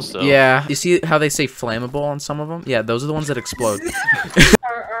explosive. Yeah. You see how they say flammable on some of them? Yeah, those are the ones that explode.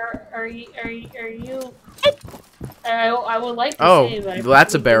 Are you? I would like to Oh, say that.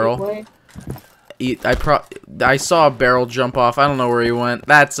 that's a barrel. I saw a barrel jump off. I don't know where he went.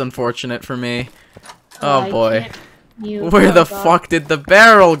 That's unfortunate for me. Oh boy. Where the fuck did the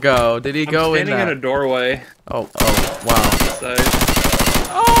barrel go? Did he go in standing in a doorway. Oh wow. So...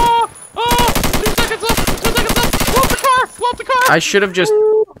 Oh! 2 seconds left! 2 seconds left! Blow up the car! Blow up the car! I should have just...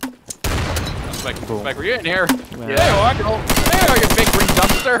 Spike, were you in here? Yeah. There you are, girl. There you big green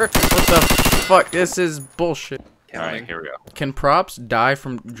dumpster! What the fuck? This is bullshit. Alright, here we go. Can props die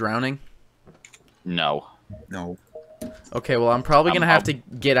from drowning? No. No. Okay, well, I'm probably gonna have to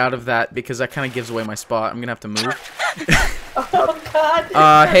get out of that because that kind of gives away my spot. I'm gonna have to move. Oh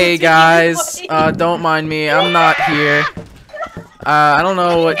god. Hey guys, don't mind me. I'm not here. I don't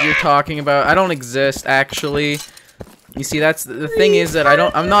know what you're talking about. I don't exist, actually. You see, that's the thing is that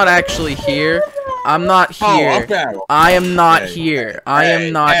I'm not actually here. I'm not here. I am not here. I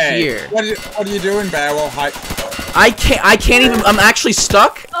am not here. What are you doing, Barrel? I can't even. I'm actually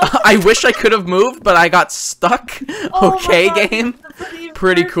stuck. I wish I could have moved, but I got stuck. Okay, game.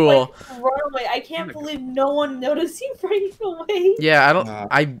 Pretty cool. Run away. I can't believe no one noticed you running away. Yeah, I don't.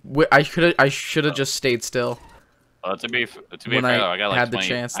 I should have just stayed still. To be when fair, though, I got like had 20,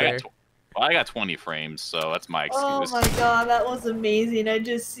 the chance there. I got 20 frames, so that's my excuse. Oh my god, that was amazing. I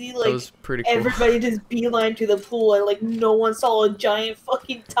just see like was pretty cool. everybody just beeline to the pool and like no one saw a giant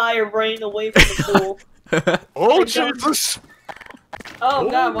fucking tire running away from the pool. Oh Jesus! Oh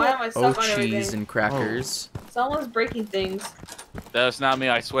god, why am I stuck on everything? cheese and crackers. Someone's breaking things. That's not me,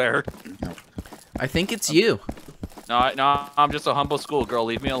 I swear. I think it's you. No, I'm just a humble schoolgirl.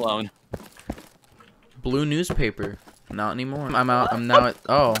 Leave me alone. Blue newspaper. Not anymore. I'm out. I'm now at.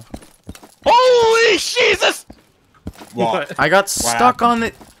 Oh. Holy Jesus! What? I got stuck on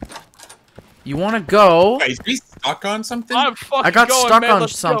the. You want to go? Wait, is he stuck on something? I'm fucking I got going, stuck man, on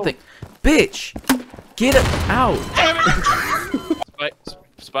let's something. Go. Bitch! Get it out!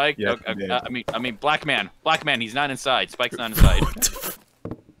 Spike. Yeah, I mean, black man. Black man. He's not inside. Spike's not inside.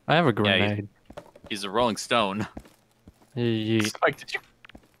 I have a grenade. Yeah, he's a Rolling Stone. Yeah. Spike, did you?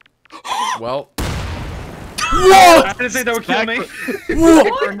 Well. Whoa! I didn't think that would kill me.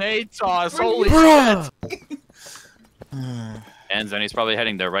 Grenade toss. Holy shit! And Zenny's probably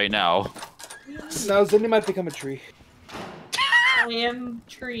heading there right now. No, Zenny might become a tree. I am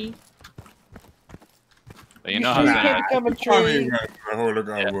tree. But you know how Zenny... become a tree.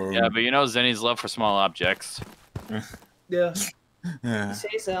 Yeah, but you know Zenny's love for small objects. Yeah. You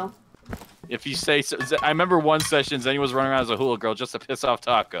say so. If you say so, I remember one session Zenny was running around as a hula girl just to piss off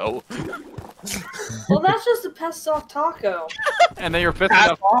Taco. Well, that's just a pissed off Taco. And then you're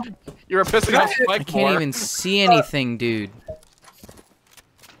pissing off. You were pissing off Spike. I can't even see anything, dude.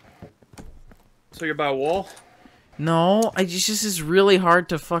 So you're by a wall? No, it's just is really hard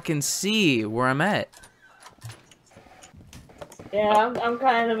to fucking see where I'm at. Yeah, I'm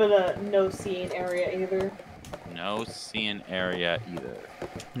kind of in a no seeing area either. No seeing area either.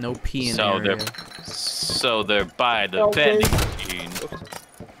 No peeing area. So they're by the vending machine.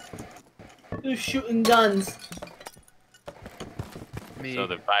 Who's shooting guns? Me. So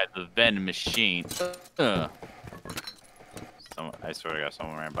they're by the vending machine. I swear to God,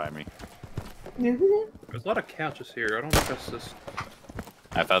 someone ran by me. There's a lot of couches here. I don't trust this.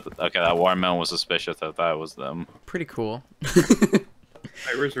 I thought, okay, that watermelon was suspicious. I thought it was them. Pretty cool.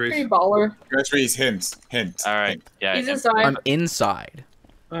 Hey, where's Reese? Pretty baller. Where's Reese? Hint. All right, yeah. He's inside. I'm inside.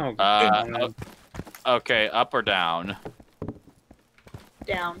 Oh, God. Okay, up or down?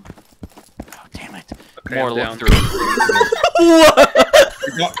 Down. Oh, damn it. Okay, More I'm look down. through.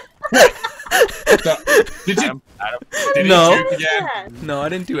 Did you? No. Yeah. No, I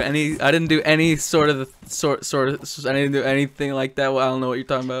didn't do any. I didn't do any sort of. I didn't do anything like that. Well, I don't know what you're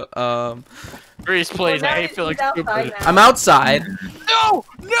talking about. Reese, please. I hate feeling stupid. I'm outside. No!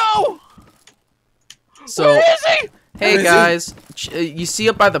 No! So. Where is he? Hey guys, you see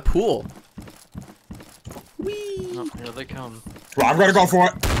up by the pool. Whee! Oh, here they come. Well, I'm gonna go for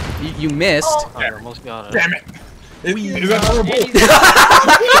it. You missed. Oh, I almost got it. Damn it! Is that horrible?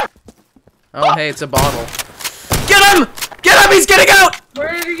 Oh, hey, it's a bottle. Get him! Get him! He's getting out!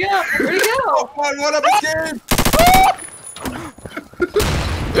 Where did he go? Where'd he go? Oh, what up, game?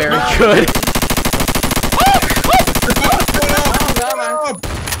 Very good.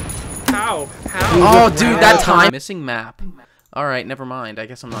 How? Oh, dude, that time. Missing map. Alright, never mind. I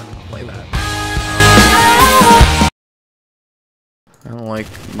guess I'm not gonna play that. I don't like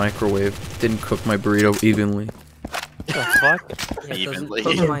microwave. Didn't cook my burrito evenly. What the fuck? Yeah, doesn't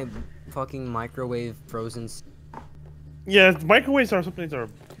cook my fucking microwave frozen. Yeah, microwaves are something that are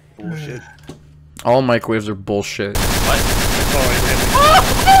bullshit. All microwaves are bullshit.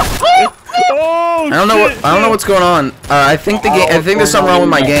 Oh, I don't know what. I don't know what's going on. I think the game. I think there's something wrong with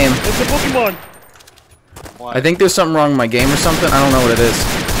my game. It's a Pokemon. I think there's something wrong with my game or something. I don't know what it is.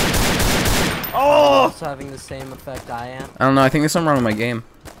 Oh! Also having the same effect I am. I don't know. I think there's something wrong with my game.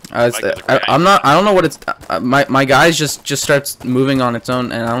 I'm not. I don't know what it's. My guys just starts moving on its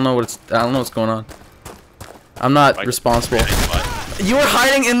own, and I don't know what it's. I don't know what's going on. I'm not responsible. You were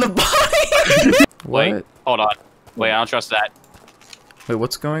hiding in the body. Wait, hold on. Wait, I don't trust that. Wait,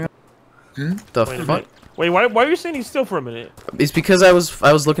 what's going on? The fuck? Wait, why are you standing still for a minute? It's because I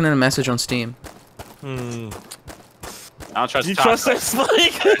was looking at a message on Steam. I don't trust. You trust that,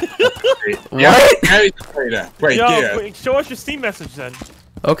 Spike? What? Wait, yo, yeah. wait, show us your Steam message then.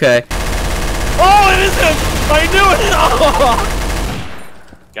 Okay. Oh, it is him! I knew it! Oh!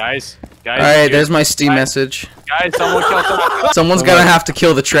 Guys. Alright, there's my Steam message. Guys, someone kill someone. Someone's gonna have to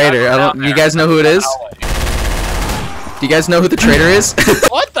kill the traitor. I don't. You guys know who it is? Do you guys know who the traitor is?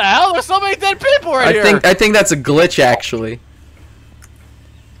 What the hell? There's so many dead people right here. I think that's a glitch actually.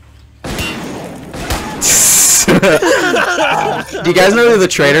 Do you guys know who the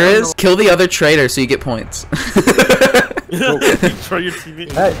traitor is? Kill the other traitor so you get points. Try your TV.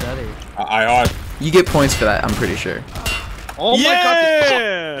 You get points for that, I'm pretty sure. Oh my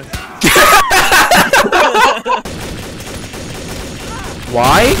god!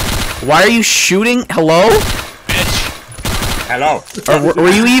 Why? Why are you shooting? Hello? Hello. Or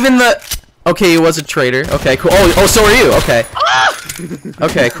were you even the... Okay, it was a traitor. Okay, cool. Oh, so are you. Okay.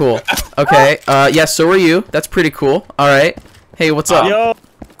 Okay, cool. Okay, yeah, so are you. That's pretty cool. Alright. Hey, what's up? Yo.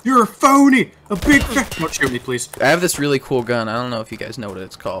 You're a phony! A big Don't shoot me, please. I have this really cool gun. I don't know if you guys know what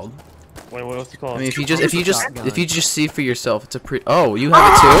it's called. Wait, what's it called? I mean, if you just see for yourself, it's a pretty... Oh, you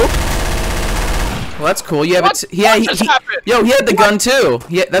have it too? Well, that's cool. You have it. Yeah, yo, he had the gun too.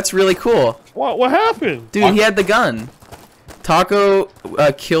 Yeah, that's really cool. What happened? Dude, he had the gun. Taco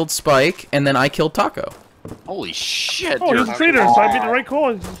killed Spike, and then I killed Taco. Holy shit! Oh, he's a traitor, so I made the right call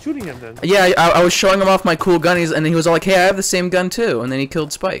and shooting him then. Yeah, I was showing him off my cool gun, and he was all like, "Hey, I have the same gun too," and then he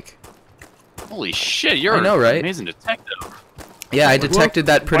killed Spike. Holy shit! You're I know, right? an amazing detective. Yeah, I detected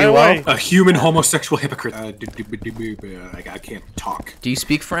that pretty well. A human homosexual hypocrite. I can't talk. Do you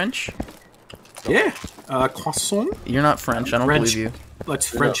speak French? Yeah. Croissant? You're not French. I don't believe you. Let's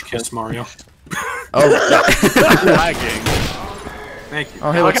French kiss Mario. Oh. Thank you.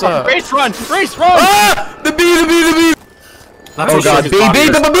 Oh, hey, what's up? Race run! Race run! Ah! The bee! Oh god, bee! Yeah,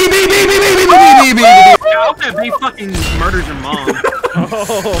 I hope that bee fucking murders your mom.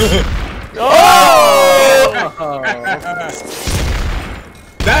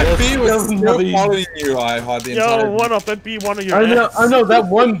 That bee was still following you, iHeart, the entire Yo, what up? That bee one of your I know, that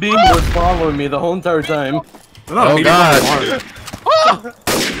one bee was following me the whole entire time. Oh god.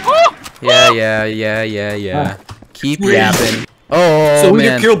 Yeah. Keep yapping. Oh, so we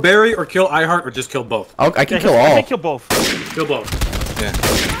man. can kill Barry or kill iHeart or just kill both? I can kill all. I can kill both. Kill both. Yeah.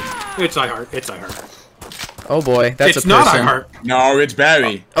 It's iHeart. It's iHeart. Oh boy, that's it's a person. Not iHeart. No, it's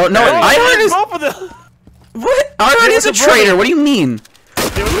Barry. Oh no, iHeart is. Both of them. What? iHeart is a traitor. What do you mean?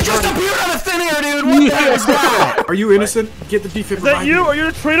 You just appeared out of thin air, dude. What the hell is that? Are you innocent? Get the defib. Is that you? Are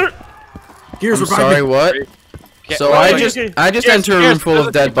you the traitor? I'm sorry, what? So I just enter a room full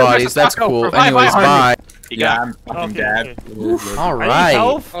of dead bodies. That's cool. Anyways, bye. Yeah, I'm fucking dead. All right. I need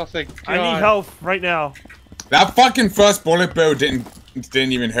health. Oh, thank God. I need health right now. That fucking first bullet bill didn't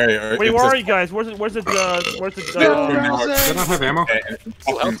even hurt you. Wait, where are you guys? Where's the They don't have ammo.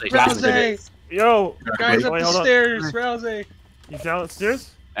 Rouse! Yo, guys up the stairs, Rouse! You found the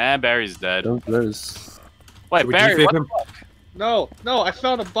stairs? And Barry's dead. Wait, Barry, what the fuck? No, I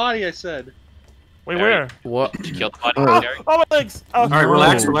found a body, I said. Wait, where? What? Did you kill the body, Barry? Oh, my legs! Oh. Alright,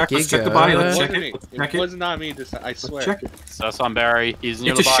 relax. Let's check the body. Let's check it. It was not me, I swear. Check it. So that's on Barry. He's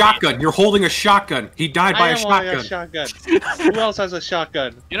near It's the a body. shotgun. You're holding a shotgun. He died by a shotgun. Who else has a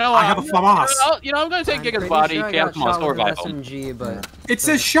shotgun? You know, I have a FAMAS. You know, I'm gonna take Giga's body. Chaos Monster SMG, but it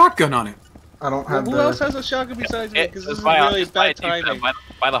says shotgun on it. I don't have Who else has a shotgun besides me? Because this is really bad timing.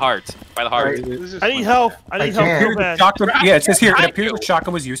 By the heart. By the heart. I need help. I need help real bad. Yeah, it says here. It appears the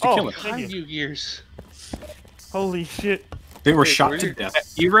shotgun was used to kill him. Thank you, years. Holy shit. They were shot to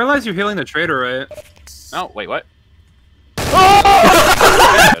death. You realize you're healing the traitor, right? No, wait, what? Oh!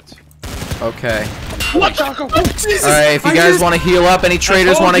 Okay. What, Taco? Alright, if you guys want to heal up, any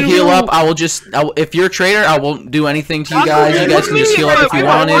traders want to heal up, I will just... if you're a trader, I won't do anything to you guys. You guys can just heal up if you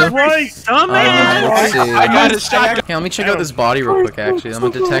want to. Let's see. I got his shotgun. Okay, let me check out this body real quick, actually. I'm a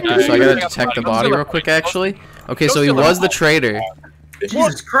detective, so I gotta detect the body real quick, actually. Okay, so he was the trader.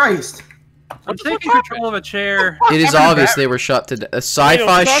 Jesus Christ. I'm taking control of a chair. It is obvious they were shot to death. A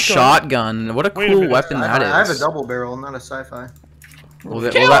sci-fi shotgun. What a cool weapon that is. I have a double barrel, not a sci-fi. Well,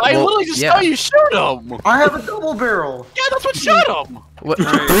 I literally just saw you shoot him. I have a double barrel. Yeah, that's what shot him. What?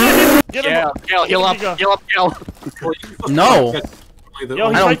 Yeah, Kale, heal up, Kale. No. I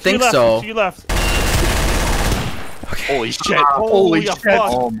don't think so. She left. Okay. Holy shit. Holy shit.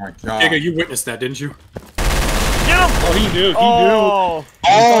 Oh my god. Giga, you witnessed that, didn't you? Get him! Oh, he knew. He Oh. knew.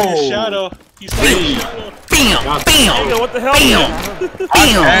 He saw your shadow. He saw your shadow. Bam! Giga, what the hell? Bam!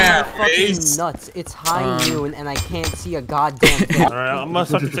 Fucking nuts. It's high noon and I can't see a goddamn thing. Alright, I'm gonna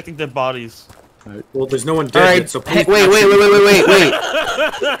start detecting dead bodies. Well, there's no one dead yet, so please... Wait.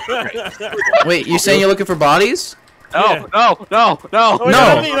 Wait, you saying you're looking for bodies? No. No.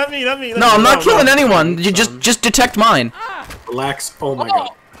 Let me. No, I'm not killing anyone. You just detect mine. Relax. Oh my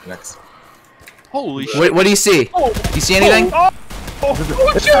god. Relax. Holy shit. What do you see? You see anything?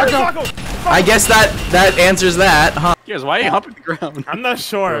 I guess that answers that, huh? Guys, why are you humping the ground? I'm not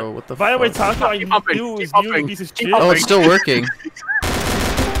sure. Bro, what the By the way, fuck? Taco, you piece of shit. Oh, it's still working.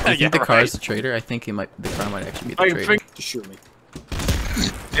 I Yeah, think the right. car's the trader. I think the car might actually be the trader. To shoot me.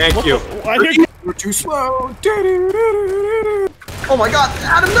 Thank you. I hear you. You're too slow. Oh my god,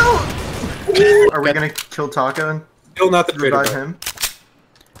 Adam, no! Are we gonna kill Taco and Still not the trader. revive him?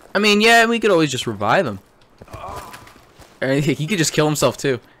 I mean, yeah, we could always just revive him. He could just kill himself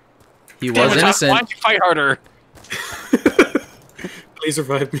too. He was innocent. Why don't you fight harder? Please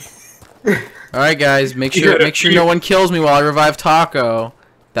revive me. All right, guys, make sure no one kills me while I revive Taco.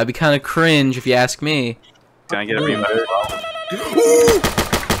 That'd be kind of cringe if you ask me. Can I get a revive?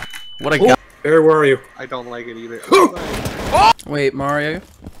 What a guy. Barry, where are you? I don't like it either. Wait, Mario.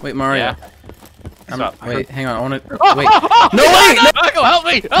 Wait, Mario. Yeah. Wait, hang on. I want to. Wait. No, wait. No. Taco, help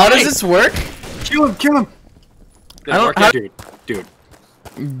me! How does this work? Kill him! I don't. How... Dude.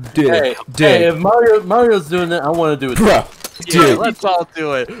 Hey, if Mario's doing it, I want to do it. Bro. Dude. Yeah, let's all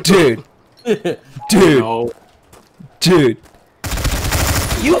do it. Dude. No. Dude.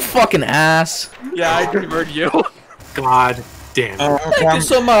 You fucking ass. Yeah, I converted you. God damn it. Thank you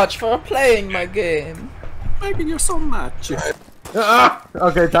so much for playing my game. Thank you so much.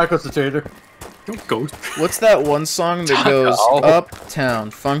 Okay, Taco's the trader. Don't ghost. What's that one song that goes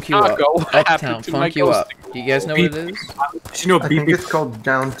uptown, funk you up, uptown, funk you up? You guys know what it is? You know, I think it's called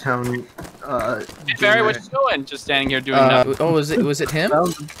Downtown. Barry, what you doing? Just standing here doing nothing. Oh, was it him?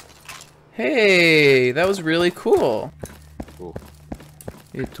 Hey, that was really cool.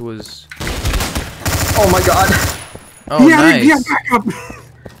 It was. Oh my god. Oh, nice.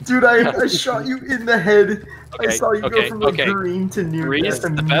 Dude, I shot you in the head. Okay, I saw you go from green to near death. The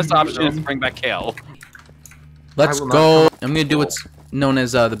best option is to bring back Kale. Let's go. I'm gonna do what's known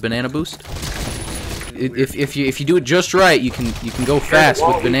as the banana boost. If you do it just right, you can go fast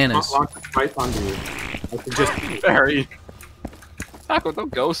with bananas. Right under you. I can just Barry. Taco, don't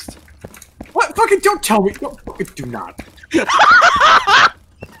ghost. What? Fucking don't tell me. No, fucking do not.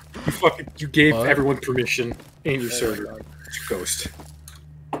 You gave everyone permission in your server to ghost.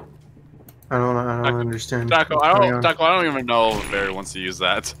 I don't understand. Taco, I don't even know if Barry wants to use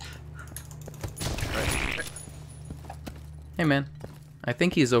that. Hey man, I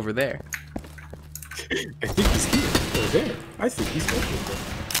think he's over there. I think he's here. Over there. I think he's over there.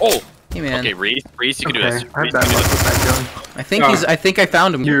 Oh! Hey man. Okay, Reese, you can do this. I have bad luck with that gun. I think I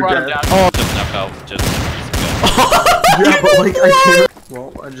found him. You're dead. Oh. Just enough health. Just Yeah, but like I can't.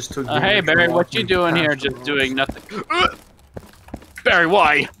 Well, I just took. hey Barry, what you doing here? Just doing nothing. Barry,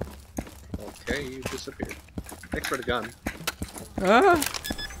 why? Okay, you disappeared. Thanks for the gun.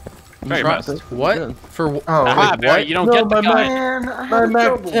 Very much. What? For oh, wait, Barry, you don't get the guy. Man, My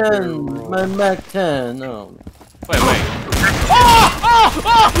Mac 10. My Mac 10. No. Wait.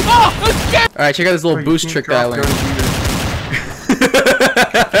 Alright, check out this little boost trick that I learned.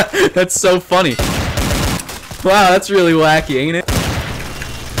 That's so funny. Wow, that's really wacky, ain't it?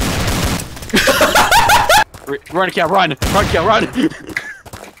 Run, Cal, run! Run, Cal, run!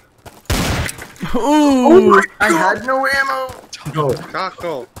 Ooh! I had no ammo. No.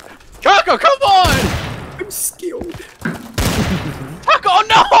 Taco, come on! I'm skilled. Taco,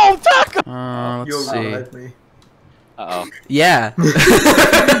 no! Taco! Let's see. Me. Uh-oh. Yeah.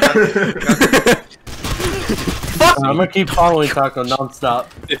 Fuck! I'm gonna keep following Taco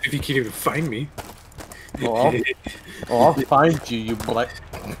non-stop. If you can't even find me. Well, Oh, I'll find you, you black.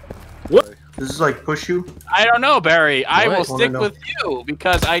 What? This is like push you? I don't know, Barry. I will What? stick with you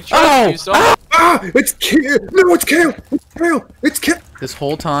because I trust you so much. It's Kale! No, it's Kale! It's Kale! It's Kale! This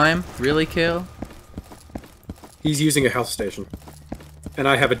whole time? Really, Kale? He's using a health station. And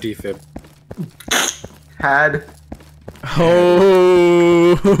I have a defib. Had.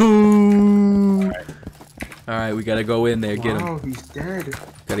 Oh! Alright, we gotta go in there, get him. Oh, he's dead.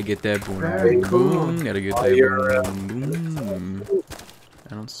 Gotta get that boom, Very boom, cool. boom. Gotta get that boom, boom, boom.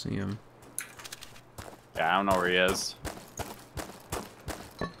 I don't see him. Yeah, I don't know where he is.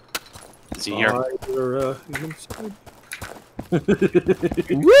 Is he here? You're,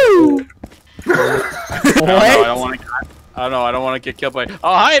 Woo! I don't want to. I don't know. I don't want to get killed by.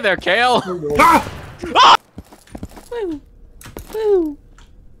 Oh, hi there, Kale. Ah! Ah! Woo!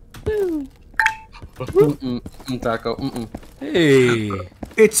 Woo! Woo! Taco. Hey!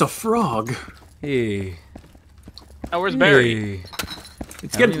 It's a frog. Hey! Oh, where's Barry? Hey.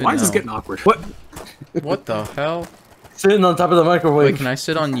 It's getting. Why is this getting awkward? What? What the hell? Sitting on top of the microwave. Wait, can I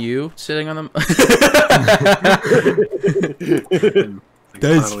sit on you? Sitting on the.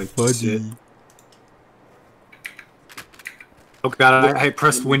 That's funny. Oh god, I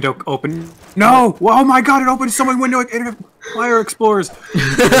pressed window open. No! Oh my god, it opened so many window fire explorers.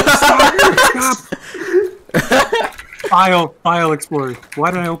 Stop! File explorers. Why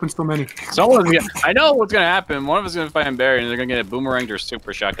did I open so many? I know what's gonna happen. One of us is gonna find Barry, and they're gonna get a boomerang or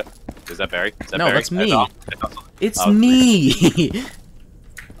super shotgun. Is that Barry? Is that No, Barry? that's me. It's me.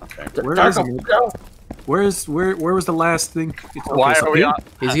 Okay. Where was the last thing? Why are we on?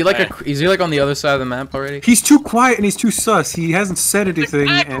 Is he like is he like on the other side of the map already? He's too quiet and he's too sus. He hasn't said anything.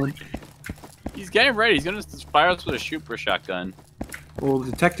 Exactly. He's getting ready. He's gonna fire us with a super shotgun. Well,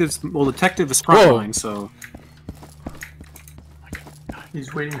 detective is frontline, so.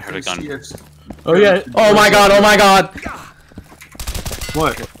 He's waiting for the CS. Oh yeah. Oh my god! Oh my god!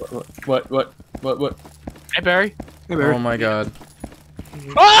 What? What? Hey Barry. Hey Barry. Oh my god!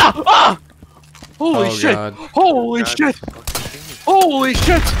 Ah! Ah! Holy Oh, shit! God. Holy shit! Holy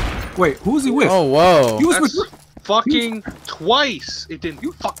shit! Wait, who was he with? Oh whoa! He was That's with fucking twice. It didn't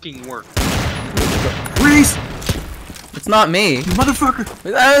fucking work. Reese. It's not me. You motherfucker!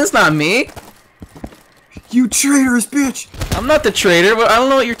 That's not me. You traitorous bitch! I'm not the traitor, but I don't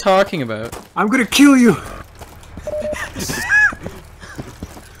know what you're talking about. I'm gonna kill you!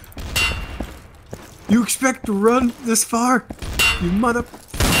 You expect to run this far? You motherfucker!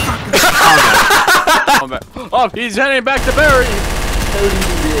 Oh, he's heading back to Barry!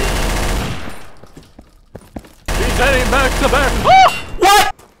 He's heading back to Barry! Oh!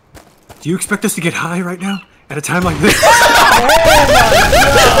 What? Do you expect us to get high right now? At a time like this?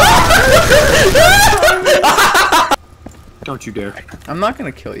 Don't you dare. I'm not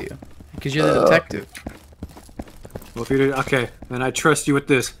gonna kill you. Because you're the detective. Well, if you're okay, then I trust you with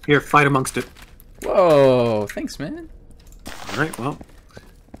this. Here, fight amongst it. Whoa, thanks, man. Alright, well.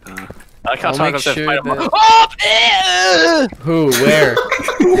 I can't talk about sure that. that- Oh! Who? Where?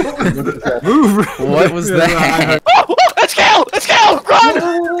 Move! What was that? Oh! It's Kale! It's Kale!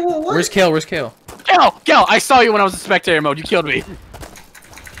 Run! Where's Kale? Where's Kale? Kale! I saw you when I was in spectator mode. You killed me.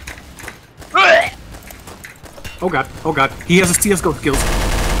 Oh god, oh god. He has a CSGO skills.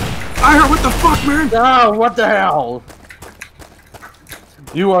 I heard what the fuck, man? Oh, what the hell?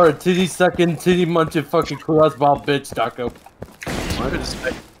 You are a titty sucking, titty munching fucking crossball bitch, Taco.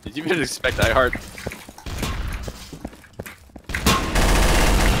 Did you even expect iHeart?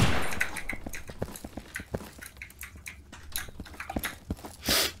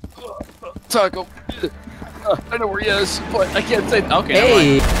 Taco. I know where he is, but I can't say. Okay.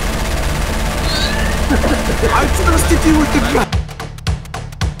 Hey. I trusted you with the gun.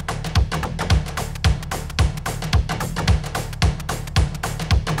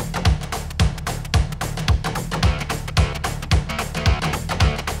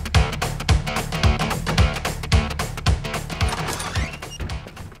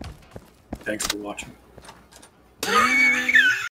 Thanks for watching.